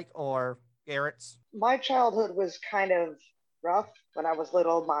were like, or Garrett's? My childhood was kind of rough. When I was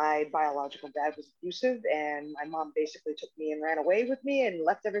little, my biological dad was abusive and my mom basically took me and ran away with me and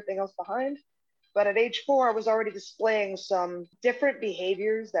left everything else behind. But at age 4, I was already displaying some different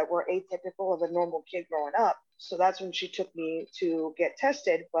behaviors that were atypical of a normal kid growing up. So that's when she took me to get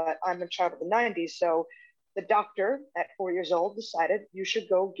tested. But I'm a child of the 90s. So the doctor at 4 years old decided you should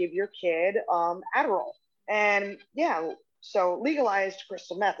go give your kid Adderall. And so legalized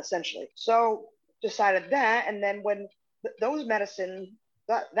crystal meth, essentially. So decided that. And then when that medicine,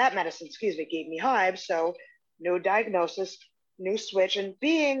 gave me hives. So no diagnosis, new switch, and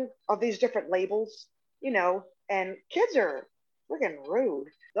being of these different labels, and kids are friggin' rude.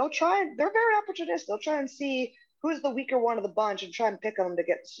 They're very opportunistic. They'll try and see who's the weaker one of the bunch and try and pick on them to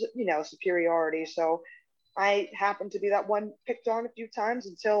get, superiority. So I happened to be that one picked on a few times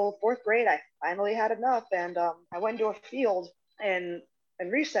until 4th grade. I finally had enough. And I went into a field in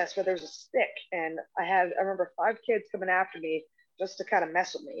recess where there's a stick. And I remember 5 kids coming after me just to kind of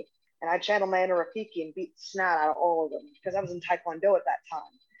mess with me. And I channeled my inner Rafiki and beat the snot out of all of them because I was in Taekwondo at that time.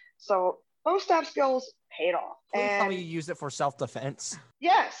 So those staff skills paid off. Please tell me you used it for self-defense.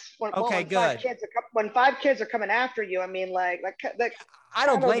 Yes. When 5 kids are coming after you, I mean, like I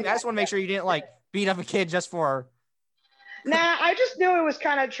don't blame you. I just want to make sure you didn't beat up a kid just for. Nah, I just knew it was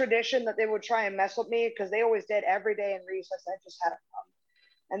kind of tradition that they would try and mess with me because they always did every day in recess. I just had a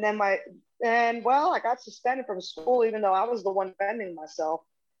And then I got suspended from school even though I was the one defending myself.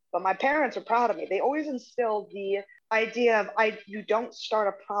 But my parents are proud of me. They always instilled the idea of you don't start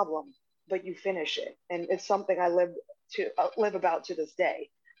a problem, but you finish it. And it's something I live about to this day.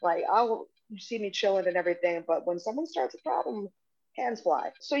 Like you see me chilling and everything, but when someone starts a problem, hands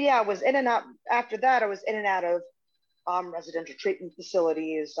fly. So yeah, I was in and out. After that, I was in and out of residential treatment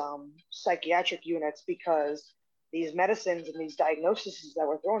facilities, psychiatric units, because these medicines and these diagnoses that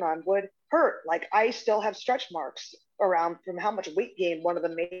were thrown on would hurt. Like I still have stretch marks around from how much weight gain one of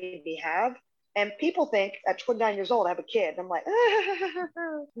them made me have. And people think at 29 years old, I have a kid. I'm like,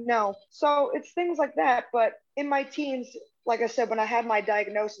 no. So it's things like that. But in my teens, like I said, when I had my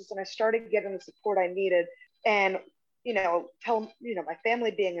diagnosis and I started getting the support I needed and, my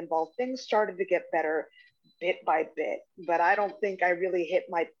family being involved, things started to get better bit by bit. But I don't think I really hit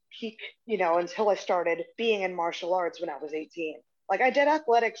my peak, until I started being in martial arts when I was 18. Like I did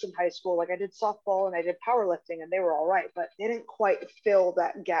athletics in high school, like I did softball and I did powerlifting and they were all right, but they didn't quite fill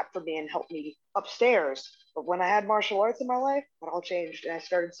that gap for me and help me upstairs. But when I had martial arts in my life, it all changed and I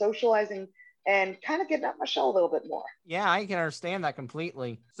started socializing and kind of getting out my shell a little bit more. Yeah, I can understand that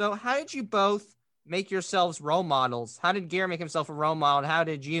completely. So how did you both make yourselves role models? How did Garrett make himself a role model? How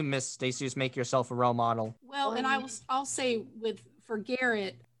did you, Miss Stacey, make yourself a role model? Well, and I'll say for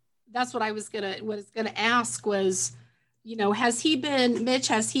Garrett, that's what I was gonna ask was, has he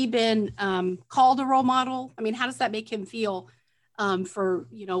been called a role model? I mean, how does that make him feel for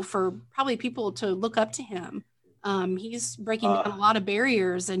probably people to look up to him? He's breaking down a lot of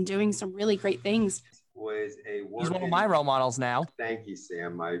barriers and doing some really great things. was a He's one of my role models now. Thank you,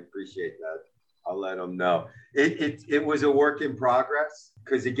 Sam. I appreciate that. I'll let him know. It was a work in progress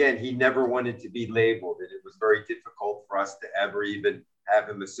because, again, he never wanted to be labeled, and it was very difficult for us to ever even have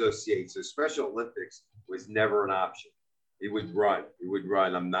him associate. So Special Olympics was never an option. He would run.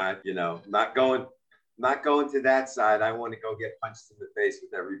 I'm not, not going to that side. I want to go get punched in the face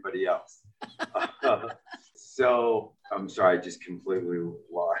with everybody else. So I'm sorry, I just completely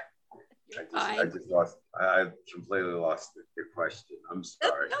lied. I completely lost the question. I'm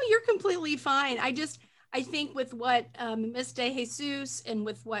sorry. No, you're completely fine. I think with what Miss De Jesus and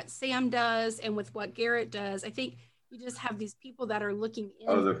with what Sam does and with what Garrett does, I think you just have these people that are looking in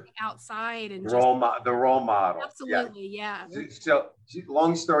from the outside and the role model. Absolutely, yeah. So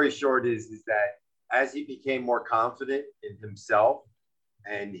long story short is that as he became more confident in himself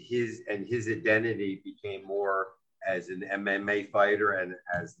and his identity became more as an MMA fighter and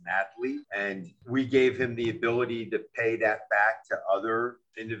as an athlete. And we gave him the ability to pay that back to other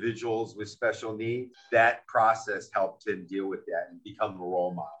individuals with special needs. That process helped him deal with that and become a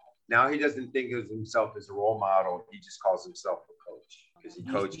role model. Now he doesn't think of himself as a role model. He just calls himself a coach because he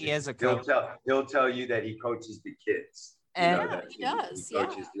coaches. He is a coach. He'll tell you that he coaches the kids. And he does. He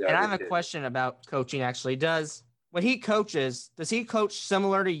coaches the and I have kids. a question about coaching actually. When he coaches, does he coach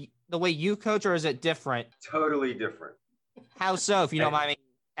similar to the way you coach, or is it different? Totally different. How so, if you don't mind me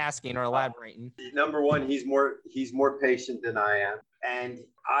asking or elaborating? Number one, he's more patient than I am. And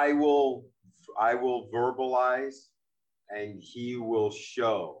I will verbalize and he will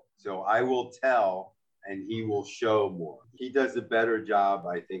show. So I will tell and he will show more. He does a better job,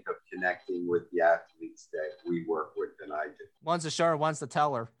 I think, of connecting with the athletes that we work with than I do. One's the shower, one's the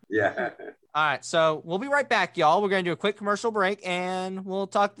teller. Yeah. All right, so we'll be right back, y'all. We're going to do a quick commercial break, and we'll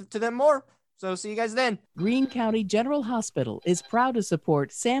talk to them more. So see you guys then. Greene County General Hospital is proud to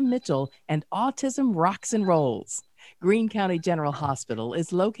support Sam Mitchell and Autism Rocks and Rolls. Greene County General Hospital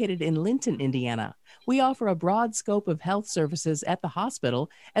is located in Linton, Indiana. We offer a broad scope of health services at the hospital,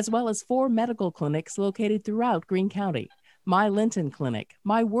 as well as 4 medical clinics located throughout Greene County. My Linton Clinic,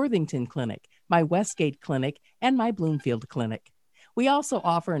 my Worthington Clinic, my Westgate Clinic, and my Bloomfield Clinic. We also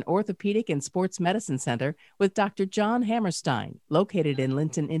offer an orthopedic and sports medicine center with Dr. John Hammerstein, located in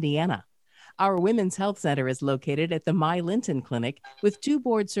Linton, Indiana. Our Women's Health Center is located at the My Linton Clinic with 2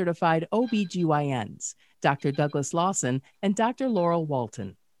 board-certified OBGYNs, Dr. Douglas Lawson and Dr. Laurel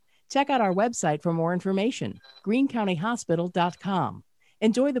Walton. Check out our website for more information, greencountyhospital.com.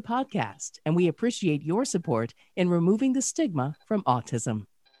 Enjoy the podcast, and we appreciate your support in removing the stigma from autism.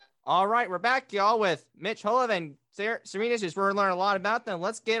 All right, we're back, y'all, with Mitch Holov and Serena Jesus. We're learning a lot about them.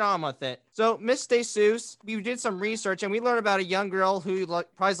 Let's get on with it. So, Miss DeSeuss, we did some research, and we learned about a young girl who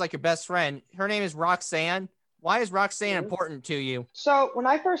probably is like your best friend. Her name is Roxanne. Why is Roxanne important to you? So, when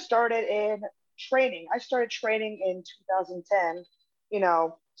I first started in training, I started training in 2010,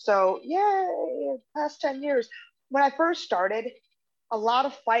 past 10 years. When I first started, a lot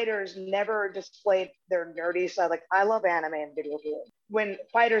of fighters never displayed their nerdy side. Like, I love anime and video games. When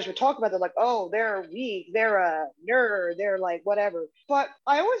fighters would talk about it, they're like, oh, they're weak, they're a nerd, they're like whatever. But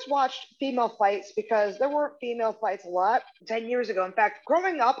I always watched female fights because there weren't female fights a lot 10 years ago. In fact,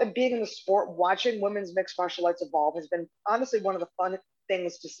 growing up and being in the sport, watching women's mixed martial arts evolve has been honestly one of the fun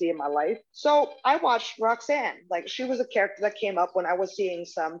things to see in my life. So I watched Roxanne. Like, she was a character that came up when I was seeing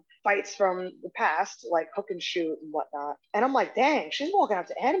some fights from the past, like Hook and Shoot and whatnot. And I'm like, dang, she's walking out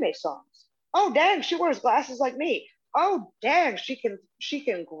to anime songs. Oh, dang, she wears glasses like me. Oh, dang, she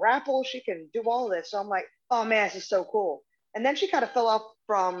can grapple, she can do all of this. So I'm like, oh man, this is so cool. And then she kind of fell off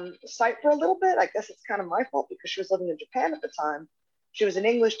from sight for a little bit. I guess it's kind of my fault because she was living in Japan at the time. She was an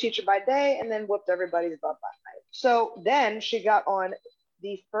English teacher by day and then whooped everybody's butt by night. So then she got on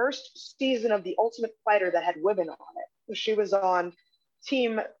the first season of The Ultimate Fighter that had women on it. She was on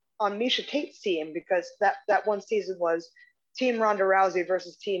Miesha Tate's team because that one season was Team Ronda Rousey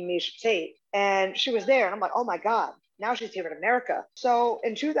versus Team Miesha Tate. And she was there and I'm like, oh my God, now she's here in America. So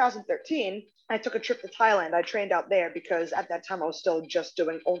in 2013, I took a trip to Thailand. I trained out there because at that time I was still just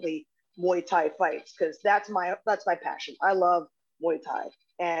doing only Muay Thai fights because that's my passion. I love Muay Thai.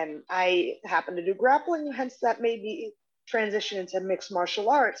 And I happened to do grappling, hence that made me transition into mixed martial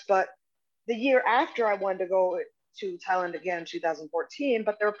arts. But the year after, I wanted to go to Thailand again in 2014,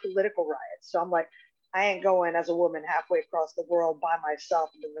 but there were political riots. So I'm like, I ain't going as a woman halfway across the world by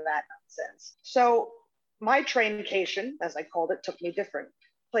myself and doing that nonsense. So my traincation, as I called it, took me different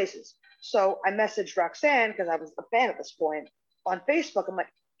places. So I messaged Roxanne because I was a fan at this point on Facebook. I'm like,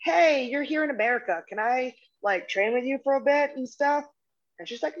 hey, you're here in America. Can I like train with you for a bit and stuff? And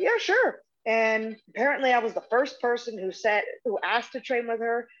she's like, yeah, sure. And apparently I was the first person who asked to train with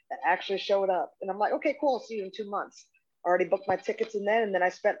her that actually showed up. And I'm like, okay, cool. I'll see you in 2 months. I already booked my tickets and then I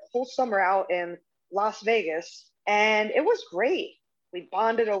spent the whole summer out in Las Vegas, and it was great. We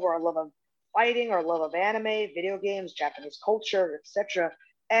bonded over our love of fighting, our love of anime, video games, Japanese culture, etc.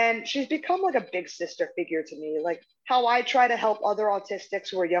 And she's become like a big sister figure to me. Like how I try to help other autistics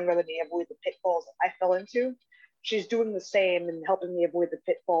who are younger than me avoid the pitfalls that I fell into. She's doing the same and helping me avoid the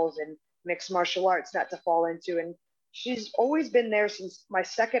pitfalls and mixed martial arts not to fall into. And she's always been there since my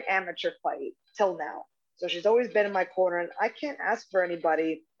second amateur fight till now. So she's always been in my corner, and I can't ask for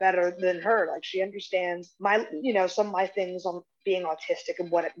anybody better than her. Like she understands some of my things on being autistic and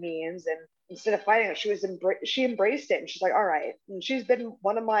what it means. And instead of fighting it, she embraced it, and she's like, all right. And she's been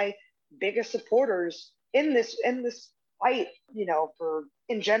one of my biggest supporters in this fight, for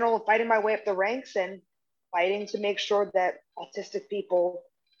in general, fighting my way up the ranks and fighting to make sure that autistic people,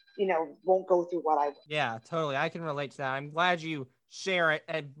 won't go through what I went. Yeah, totally. I can relate to that. I'm glad you share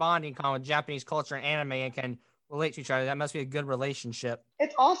a bonding common with Japanese culture and anime and can relate to each other. That must be a good relationship.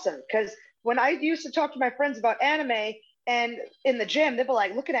 It's awesome because when I used to talk to my friends about anime and in the gym, they'd be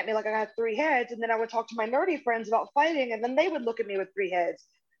like looking at me like I had 3 heads. And then I would talk to my nerdy friends about fighting, and then they would look at me with 3 heads.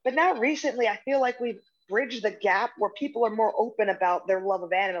 But now recently, I feel like we've bridged the gap where people are more open about their love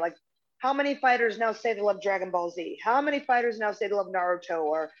of anime. Like, how many fighters now say they love Dragon Ball Z? How many fighters now say they love Naruto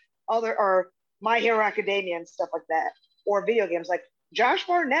or My Hero Academia and stuff like that? Or video games like Josh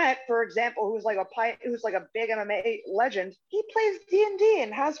Barnett, for example, who's like a big MMA legend. He plays D&D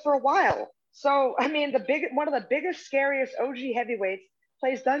and has for a while. So I mean, one of the biggest, scariest OG heavyweights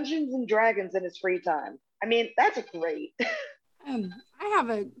plays Dungeons and Dragons in his free time. I mean, that's great. I have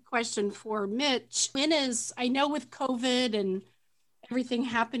a question for Mitch. I know with COVID and everything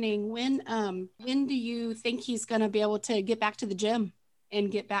happening, when do you think he's going to be able to get back to the gym and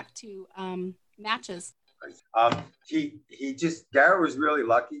get back to matches? Garrett was really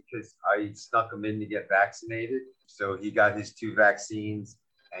lucky because I snuck him in to get vaccinated. So he got his 2 vaccines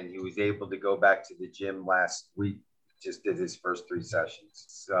and he was able to go back to the gym last week. Just did his first 3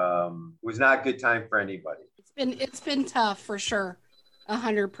 sessions. It was not a good time for anybody. It's been tough for sure.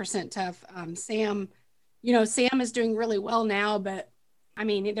 100% tough. Sam is doing really well now, but I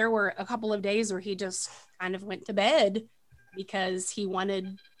mean, there were a couple of days where he just kind of went to bed because he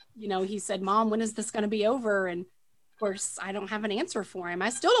wanted, he said, Mom, when is this going to be over? And of course, I don't have an answer for him. I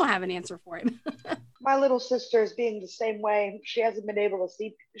still don't have an answer for him. My little sister is being the same way. She hasn't been able to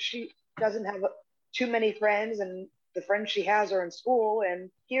see, she doesn't have too many friends, and the friends she has are in school. And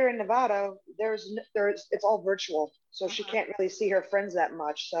here in Nevada, it's all virtual. So she can't really see her friends that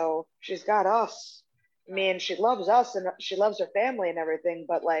much. So she's got us. I mean, she loves us and she loves her family and everything.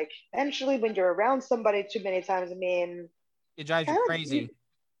 But like, eventually when you're around somebody too many times, I mean, it drives you crazy.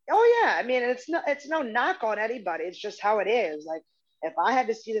 Oh yeah. I mean, it's no knock on anybody. It's just how it is. Like, if I had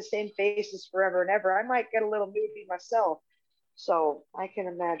to see the same faces forever and ever, I might get a little moody myself. So I can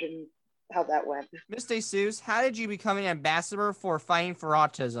imagine how that went. Miss DeSuze, how did you become an ambassador for Fighting for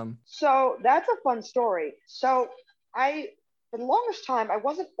Autism? So that's a fun story. So for the longest time, I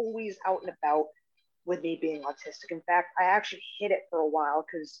wasn't always out and about with me being autistic. In fact, I actually hid it for a while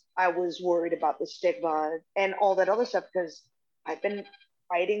because I was worried about the stigma and all that other stuff, because I've been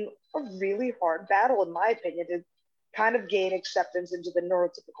fighting a really hard battle, in my opinion, to kind of gain acceptance into the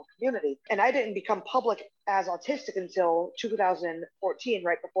neurotypical community. And I didn't become public as autistic until 2014,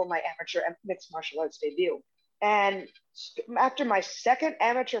 right before my amateur mixed martial arts debut. And after my second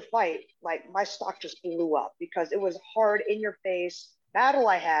amateur fight, like, my stock just blew up because it was hard, in your face battle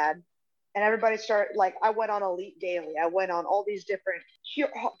I had. And everybody started, like, I went on Elite Daily. I went on all these different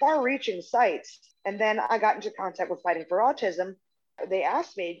far-reaching sites. And then I got into contact with Fighting for Autism. They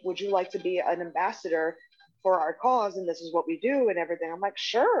asked me, would you like to be an ambassador for our cause? And this is what we do and everything. I'm like,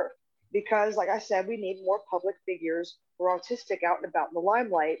 sure. Because like I said, we need more public figures who are autistic out and about in the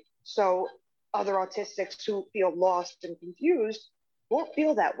limelight. So other autistics who feel lost and confused won't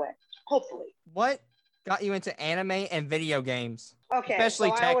feel that way, hopefully. What got you into anime and video games? Okay. Especially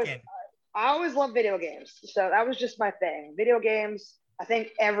so Tekken. I always loved video games. So that was just my thing. Video games, I think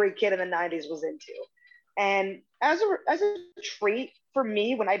every kid in the 90s was into. And as a treat for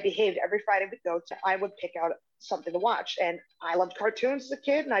me, when I behaved every Friday to go to, I would pick out something to watch. And I loved cartoons as a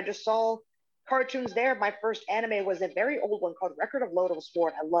kid, and I just saw cartoons there. My first anime was a very old one called Record of Lodoss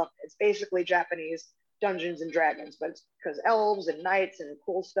War. I loved it. It's basically Japanese Dungeons and Dragons, but it's because elves and knights and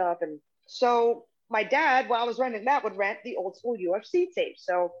cool stuff. And so my dad, while I was renting that, would rent the old school UFC tapes.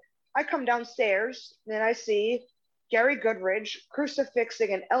 So I come downstairs and I see Gary Goodridge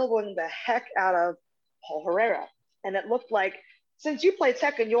crucifixing and elbowing the heck out of Paul Herrera. And it looked like since you play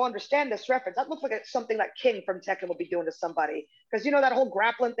Tekken, you'll understand this reference. That looks like it's something that King from Tekken would be doing to somebody. Because you know that whole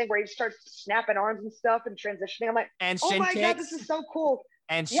grappling thing where he starts snapping arms and stuff and transitioning. I'm like, And oh shin my God, kicks. this is so cool.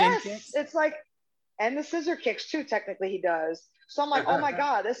 And shin Yes, kicks. it's like, and the scissor kicks too, technically he does. So I'm like, oh my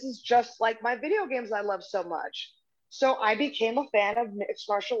God, this is just like my video games I love so much. So I became a fan of mixed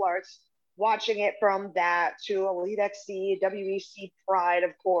martial arts, watching it from that to Elite XC, WEC Pride,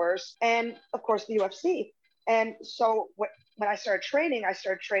 of course, and of course the UFC. And so when I started training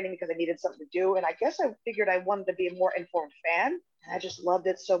because I needed something to do. And I guess I figured I wanted to be a more informed fan. And I just loved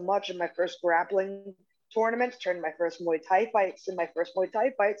it so much. In my first grappling tournaments, turned my first Muay Thai fights, and my first Muay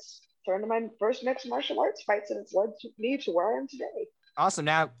Thai fights turned to my first mixed martial arts fights. And it's led me to where I am today. Awesome.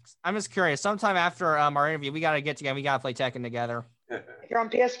 Now, I'm just curious. Sometime after our interview, we got to get together. We got to play Tekken together. If you're on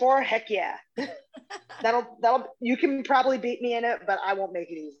PS4, heck yeah. that'll you can probably beat me in it, but I won't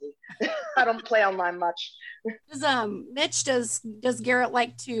make it easy. I don't play online much. Does Garrett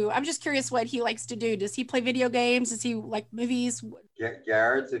like to, I'm just curious what he likes to do. Does he play video games? Does he like movies?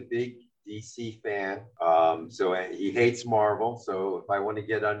 Garrett's a big DC fan. So he hates Marvel. So if I want to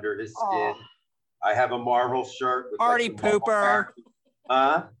get under his skin, I have a Marvel shirt with Party pooper.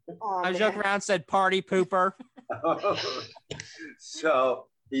 Huh? I joke around, said party pooper. So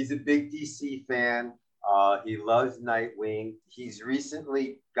he's a big DC fan. He loves Nightwing. He's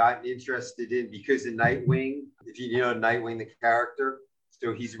recently gotten interested in, because of Nightwing, if you know Nightwing, the character.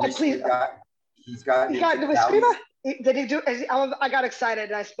 So he's recently got into a streamer? Did he do? I got excited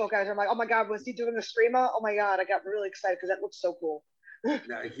and I spoke out. I'm like, oh my God, was he doing a streamer? Oh my God, I got really excited because that looks so cool.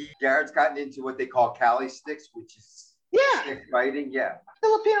 No, Garrett's gotten into what they call Cali sticks, which is stick fighting. Yeah.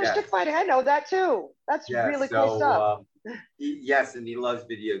 Filipino stick fighting. I know that too. That's really cool stuff. And he loves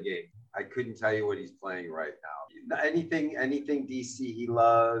video games. I couldn't tell you what he's playing right now. Anything DC he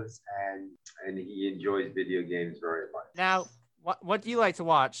loves, and he enjoys video games very much. Now, what do you like to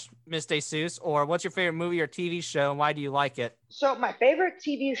watch, Miss DeSuze? Or what's your favorite movie or TV show, and why do you like it? So my favorite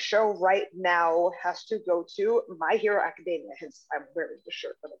TV show right now has to go to My Hero Academia. Hence, I'm wearing the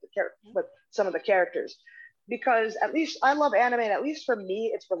shirt with some of the characters. Because at least I love anime, and at least for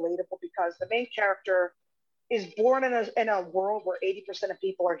me, it's relatable because the main character is born in a world where 80% of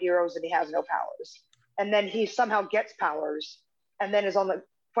people are heroes and he has no powers. And then he somehow gets powers and then is on the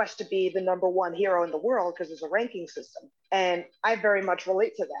quest to be the number one hero in the world because there's a ranking system. And I very much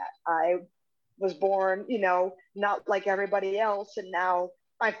relate to that. I was born, not like everybody else. And now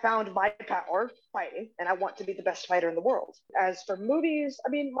I found my power fighting and I want to be the best fighter in the world. As for movies,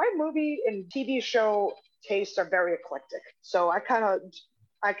 my movie and TV show tastes are very eclectic. So I can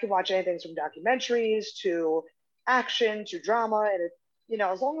watch anything from documentaries to action to drama, and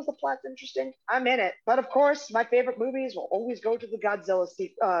as long as the plot's interesting, I'm in it. But of course, my favorite movies will always go to the Godzilla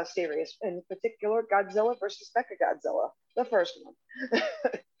series, in particular Godzilla versus Mechagodzilla, the first one.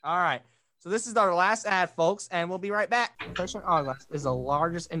 All right. So this is our last ad, folks, and we'll be right back. Perfection Auto Glass is the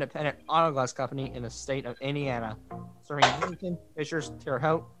largest independent auto glass company in the state of Indiana, serving Lincoln, Fishers, Terre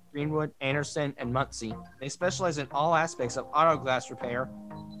Haute, Greenwood, Anderson, and Muncie. They specialize in all aspects of auto glass repair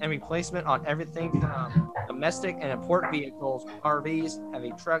and replacement on everything from domestic and import vehicles, RVs,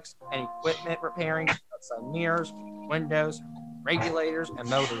 heavy trucks, and equipment repairing, outside mirrors, windows, regulators, and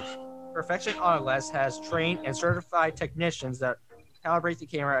motors. Perfection Auto Glass has trained and certified technicians that calibrate the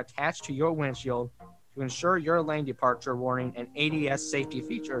camera attached to your windshield to ensure your lane departure warning and ADS safety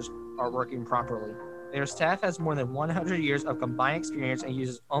features are working properly. Their staff has more than 100 years of combined experience and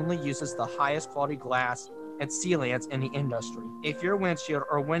only uses the highest quality glass and sealants in the industry. If your windshield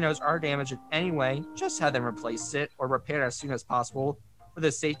or windows are damaged in any way, just have them replace it or repaired as soon as possible for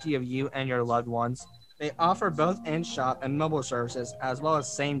the safety of you and your loved ones. They offer both in-shop and mobile services as well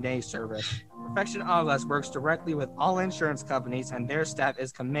as same-day service. Perfection Auto Glass works directly with all insurance companies, and their staff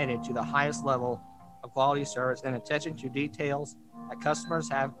is committed to the highest level of quality service and attention to details that customers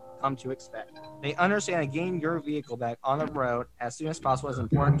have come to expect. They understand that getting your vehicle back on the road as soon as possible is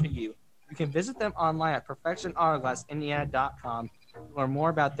important to you. You can visit them online at perfectionautoglassindiana.com to learn more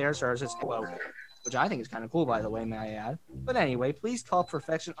about their services, which I think is kind of cool, by the way, may I add. But anyway, please call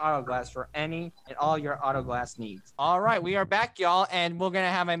Perfection Auto Glass for any and all your auto glass needs. All right, we are back, y'all, and we're going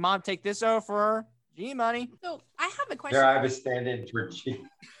to have my mom take this over for G-Money. So I have a question. There, I have a stand-in for G.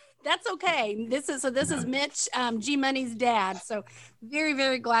 That's okay. This is Mitch, G-Money's dad. So very,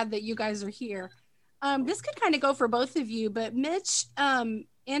 very glad that you guys are here. This could kind of go for both of you, but Mitch and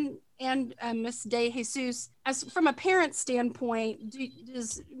Miss DeSuze, as from a parent standpoint,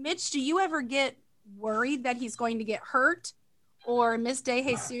 do you ever get worried that he's going to get hurt? Or Miss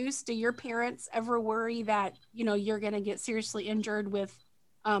DeSuze, do your parents ever worry that you're going to get seriously injured with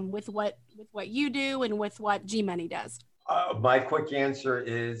what you do and with what G-Money does? My quick answer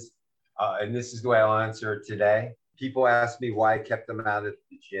is, and this is the way I'll answer it today. People ask me why I kept them out of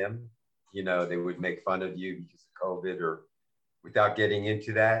the gym. You know, they would make fun of you because of COVID or without getting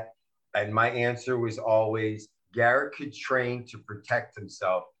into that. And my answer was always, Garrett could train to protect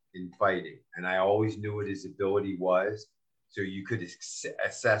himself in fighting. And I always knew what his ability was. So you could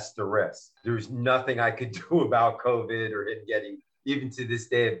assess the risk. There's nothing I could do about COVID or him getting, even to this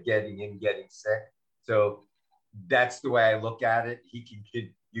day, of getting sick. So that's the way I look at it.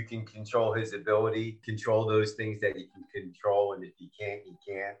 You can control his ability, control those things that he can control. And if he can't, he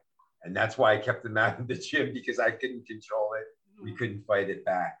can't. And that's why I kept him out of the gym, because I couldn't control it. We couldn't fight it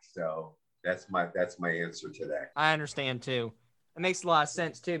back. So that's my answer to that. I understand too. It makes a lot of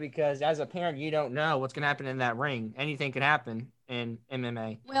sense too, because as a parent, you don't know what's going to happen in that ring. Anything could happen in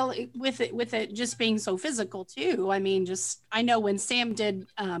MMA. Well, with it just being so physical too. I mean, I know when Sam did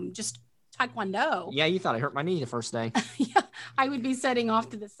just Taekwondo. Yeah, you thought I hurt my knee the first day. Yeah, I would be sitting off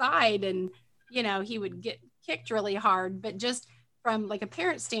to the side, and he would get kicked really hard. But just from like a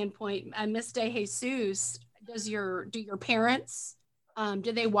parent standpoint, Miss De Jesus, do your parents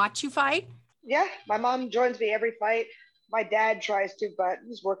do they watch you fight? Yeah, my mom joins me every fight. My dad tries to, but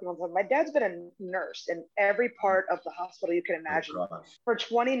he's working on something. My dad's been a nurse in every part of the hospital you can imagine for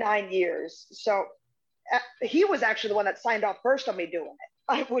 29 years. So he was actually the one that signed off first on me doing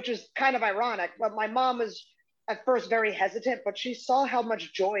it, which is kind of ironic. But my mom was at first very hesitant, but she saw how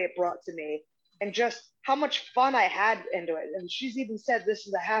much joy it brought to me and just how much fun I had into it. And she's even said this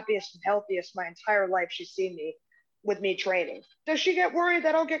is the happiest and healthiest my entire life she's seen me with me training. Does she get worried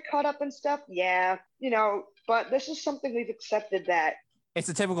that I'll get caught up in stuff? Yeah, but this is something we've accepted that. It's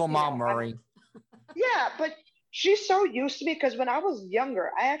a typical mom worry. Yeah, but she's so used to me because when I was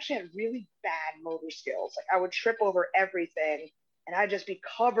younger, I actually had really bad motor skills. Like I would trip over everything and I'd just be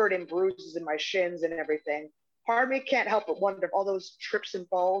covered in bruises in my shins and everything. Part of me can't help but wonder if all those trips and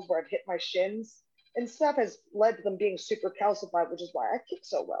falls where I've hit my shins and stuff has led to them being super calcified, which is why I kick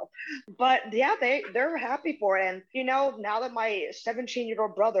so well. But yeah, they're happy for it. And now that my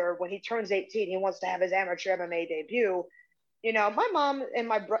 17-year-old brother, when he turns 18, he wants to have his amateur MMA debut. My mom and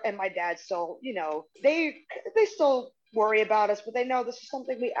my dad still, they still worry about us, but they know this is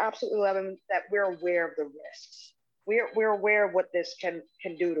something we absolutely love and that we're aware of the risks. We're aware of what this can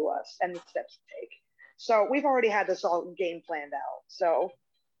do to us and the steps to take. So we've already had this all game planned out. So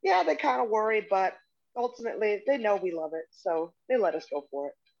yeah, they kind of worry, but ultimately they know we love it. So they let us go for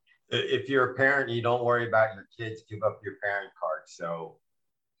it. If you're a parent, you don't worry about your kids, give up your parent card. So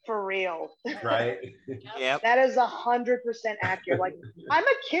for real. Right? Yep. That is 100% accurate. Like I'm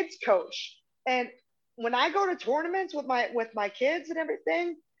a kids coach. And when I go to tournaments with my kids and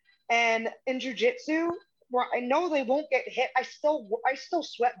everything, and in jiu-jitsu, where I know they won't get hit, I still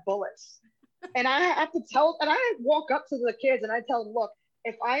sweat bullets. And I have to I walk up to the kids and I tell them, look,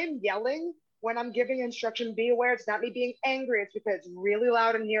 if I am yelling when I'm giving instruction, be aware it's not me being angry. It's because it's really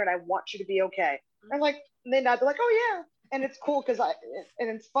loud in here and I want you to be okay. And they're like, oh yeah. And it's cool and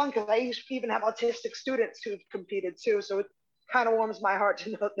it's fun because I even have autistic students who've competed too. So it kind of warms my heart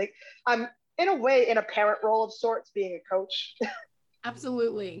to know that I'm in a way in a parent role of sorts being a coach.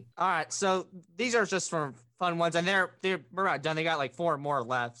 Absolutely. All right. So these are just some fun ones and we're about done. They got like 4 more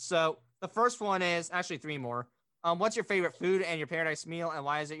left. So the first one is actually 3 more. What's your favorite food and your paradise meal, and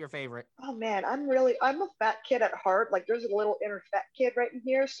why is it your favorite? Oh man, I'm a fat kid at heart. Like there's a little inner fat kid right in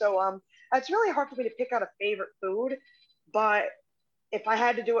here. So it's really hard for me to pick out a favorite food. But if I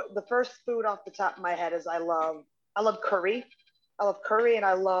had to do it, the first food off the top of my head is I love curry. I love curry and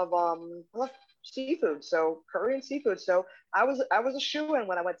I love seafood. So curry and seafood. So I was a shoo-in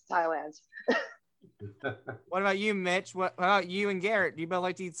when I went to Thailand. What about you, Mitch? What about you and Garrett? Do you both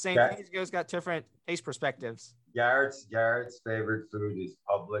like to eat the same things? You guys got different taste perspectives. Garrett's favorite food is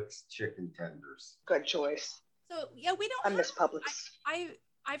Publix chicken tenders. Good choice. So yeah, we don't. I miss Publix.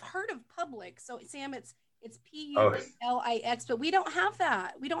 I've heard of Publix. So Sam, it's Publilix, but we don't have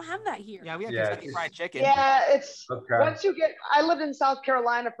that. We don't have that here. Yeah, we have Kentucky Fried Chicken. Yeah, it's once you get. I lived in South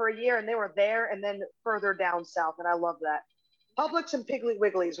Carolina for a year, and they were there, and then further down south, and I love that. Publix and Piggly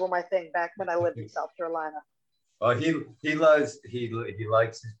Wigglies were my thing back when I lived in South Carolina. Well, he likes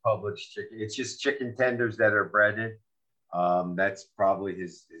his Publix chicken. It's just chicken tenders that are breaded. That's probably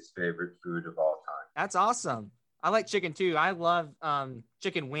his favorite food of all time. That's awesome. I like chicken too. I love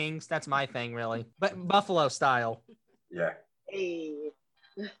chicken wings. That's my thing, really. But buffalo style. Yeah. Hey.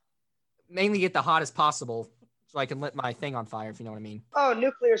 Mainly get the hottest possible so I can lit my thing on fire, if you know what I mean. Oh,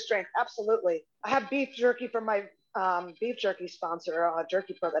 nuclear strength. Absolutely. I have beef jerky from my beef jerky sponsor,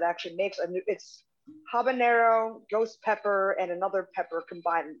 Jerky Pro, that actually makes it's habanero, ghost pepper, and another pepper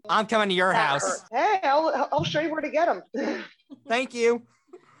combined. I'm coming to your That house. hurt. Hey, I'll show you where to get them. Thank you.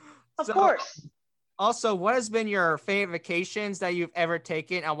 Of course. Also, what has been your favorite vacations that you've ever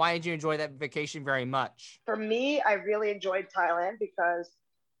taken, and why did you enjoy that vacation very much? For me, I really enjoyed Thailand because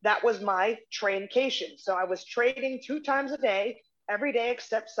that was my traincation. So I was training 2 times a day, every day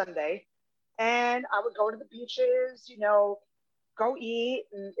except Sunday. And I would go to the beaches, go eat.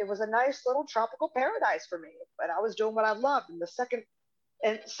 And it was a nice little tropical paradise for me. But I was doing what I loved.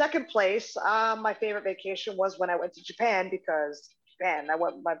 And second place, my favorite vacation was when I went to Japan because I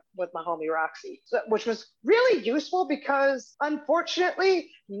went with my homie Roxy, which was really useful because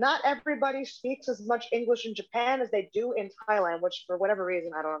unfortunately, not everybody speaks as much English in Japan as they do in Thailand, which for whatever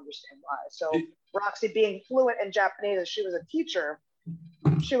reason, I don't understand why. So Roxy being fluent in Japanese as she was a teacher,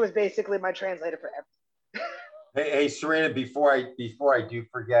 she was basically my translator for everything. Hey, Serena, before I do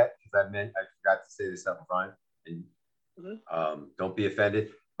forget, because I forgot to say this up front, and don't be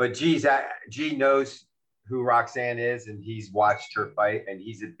offended, but G knows who Roxanne is, and he's watched her fight, and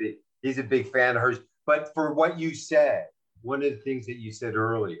he's a big fan of hers. But for what you said, one of the things that you said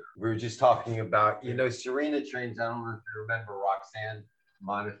earlier, we were just talking about, Serena trains, I don't know if you remember Roxanne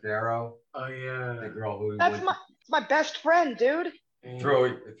Montefiore. Oh yeah, the girl who that's my best friend, dude.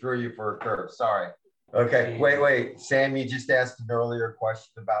 Threw you for a curve. Sorry. Okay, wait. Sam, you just asked an earlier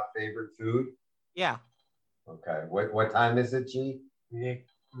question about favorite food. Yeah. Okay. What time is it, G?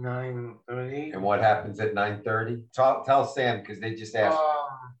 9:30. And what happens at 9:30? Tell Sam, because they just asked.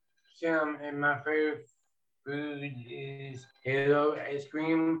 Sam, and my favorite food is Halo ice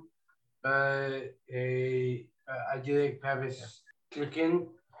cream. I do like Paris chicken.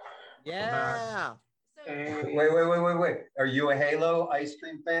 Yeah. Wait. Are you a Halo ice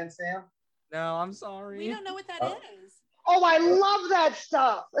cream fan, Sam? No, I'm sorry. We don't know what that is. Oh, I love that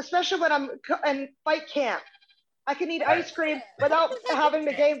stuff, especially when I'm in fight camp. I can eat ice cream without having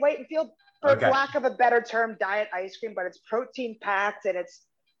to gain weight and feel, for lack of a better term, diet ice cream, but it's protein packed and it's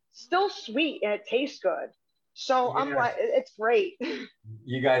still sweet and it tastes good. So I'm like, it's great.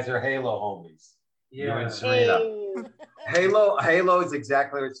 You guys are Halo homies. Yeah. You and Serena. Hey. Halo is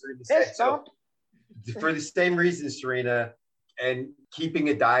exactly what Serena said. Fist So, bump. for the same reason, Serena, and keeping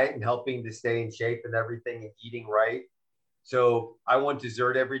a diet and helping to stay in shape and everything and eating right. So I want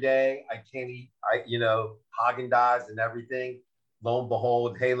dessert every day. I can't eat, Haagen-Dazs and everything. Lo and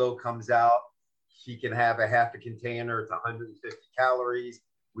behold, Halo comes out. He can have a half a container. It's 150 calories.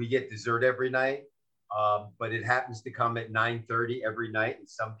 We get dessert every night, but it happens to come at 9:30 every night, and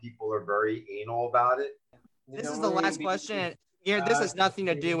some people are very anal about it. This is the last question. Yeah, this has nothing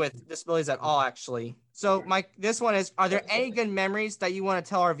to do with disabilities at all, actually. So, Mike, this one is: are there any good memories that you want to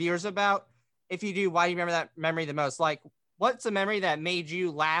tell our viewers about? If you do, why do you remember that memory the most? Like, what's a memory that made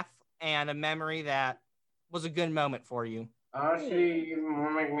you laugh and a memory that was a good moment for you? Honestly, you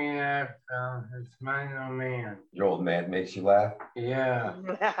won't make me laugh. It's my old man. Your old man makes you laugh. Yeah.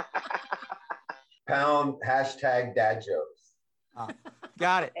 Pound #dad jokes.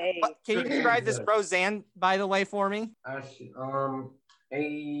 Got it. Hey. Can you describe this Roseanne, by the way, for me? I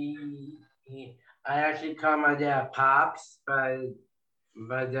actually call my dad Pops, but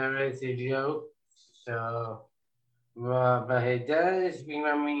that is a joke. So, but he does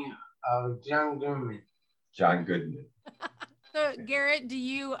remind me of John Goodman. John Goodman. So Garrett, do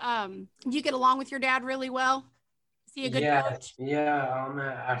you get along with your dad really well? Is he a good coach?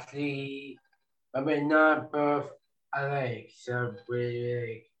 Yeah, actually, but not both alike. So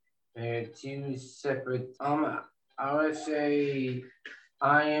we're two separate. I would say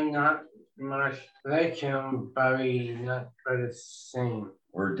I am not much like him, but we not the same.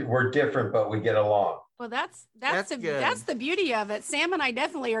 We're different, but we get along. Well, that's good. that's the beauty of it. Sam and I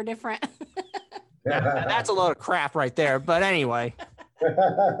definitely are different. That's a load of crap right there. But anyway.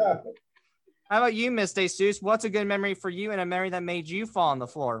 How about you, Miss DeSuze? What's a good memory for you and a memory that made you fall on the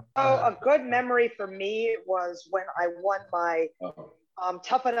floor? Oh, a good memory for me was when I won my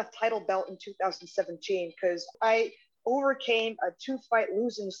Tough Enough title belt in 2017 because I overcame a 2-fight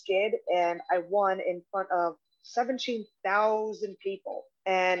losing skid and I won in front of 17,000 people.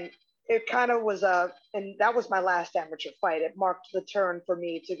 And it kind of was and that was my last amateur fight. It marked the turn for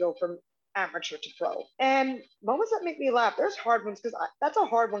me to go from amateur to pro. And moments that make me laugh, there's hard ones because that's a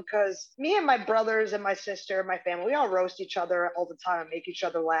hard one because me and my brothers and my sister and my family, we all roast each other all the time and make each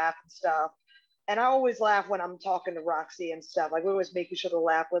other laugh and stuff. And I always laugh when I'm talking to Roxy and stuff. Like we always make each other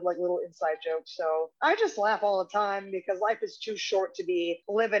laugh with like little inside jokes. So I just laugh all the time because life is too short to be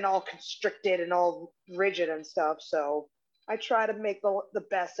living all constricted and all rigid and stuff. So I try to make the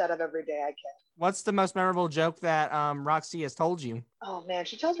best out of every day I can. What's the most memorable joke that Roxy has told you? Oh man,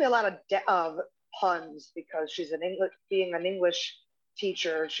 she tells me a lot of puns because she's being an English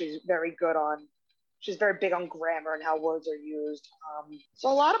teacher. She's very big on grammar and how words are used. So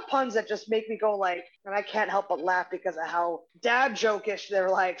a lot of puns that just make me go like, and I can't help but laugh because of how dad joke-ish they're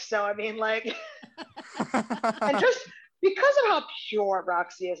like. So I mean, like, and just because of how pure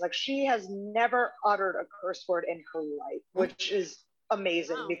Roxy is, like she has never uttered a curse word in her life, which is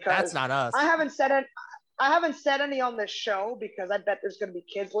amazing. Because that's not us. I haven't said any on this show because I bet there's going to be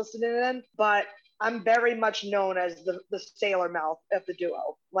kids listening in, but I'm very much known as the sailor mouth of the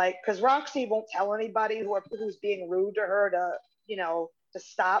duo. Like, because Roxy won't tell anybody who's being rude to her to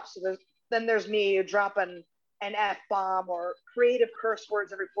stop. So there's me dropping an F-bomb or creative curse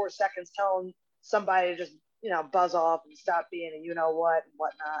words every 4 seconds, telling somebody to just, buzz off and stop being a you-know-what and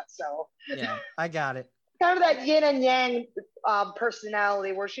whatnot. So yeah, I got it. Kind of that yin and yang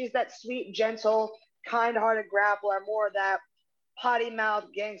personality where she's that sweet, gentle, kind-hearted grappler, more of that potty mouth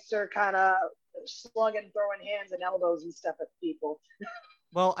gangster kind of slugging, throwing hands and elbows and stuff at people.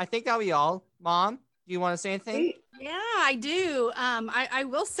 Well, I think that'll be all. Mom, do you want to say anything? Yeah, I do. I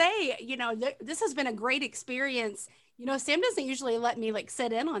will say, this has been a great experience. Sam doesn't usually let me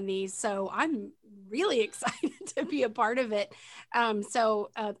sit in on these, so I'm really excited to be a part of it.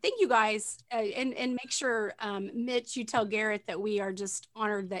 So thank you guys, and make sure, Mitch, you tell Garrett that we are just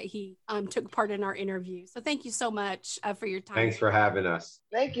honored that he took part in our interview. So thank you so much for your time. Thanks for having us.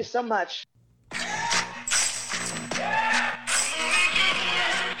 Thank you so much.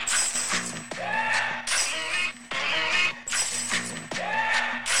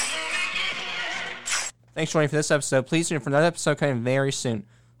 Thanks for joining for this episode. Please tune in for another episode coming very soon.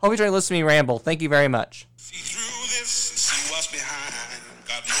 Hope you enjoyed listening to me ramble. Thank you very much. See through this and see what's behind.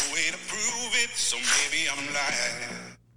 Got no way to prove it, so maybe I'm lying.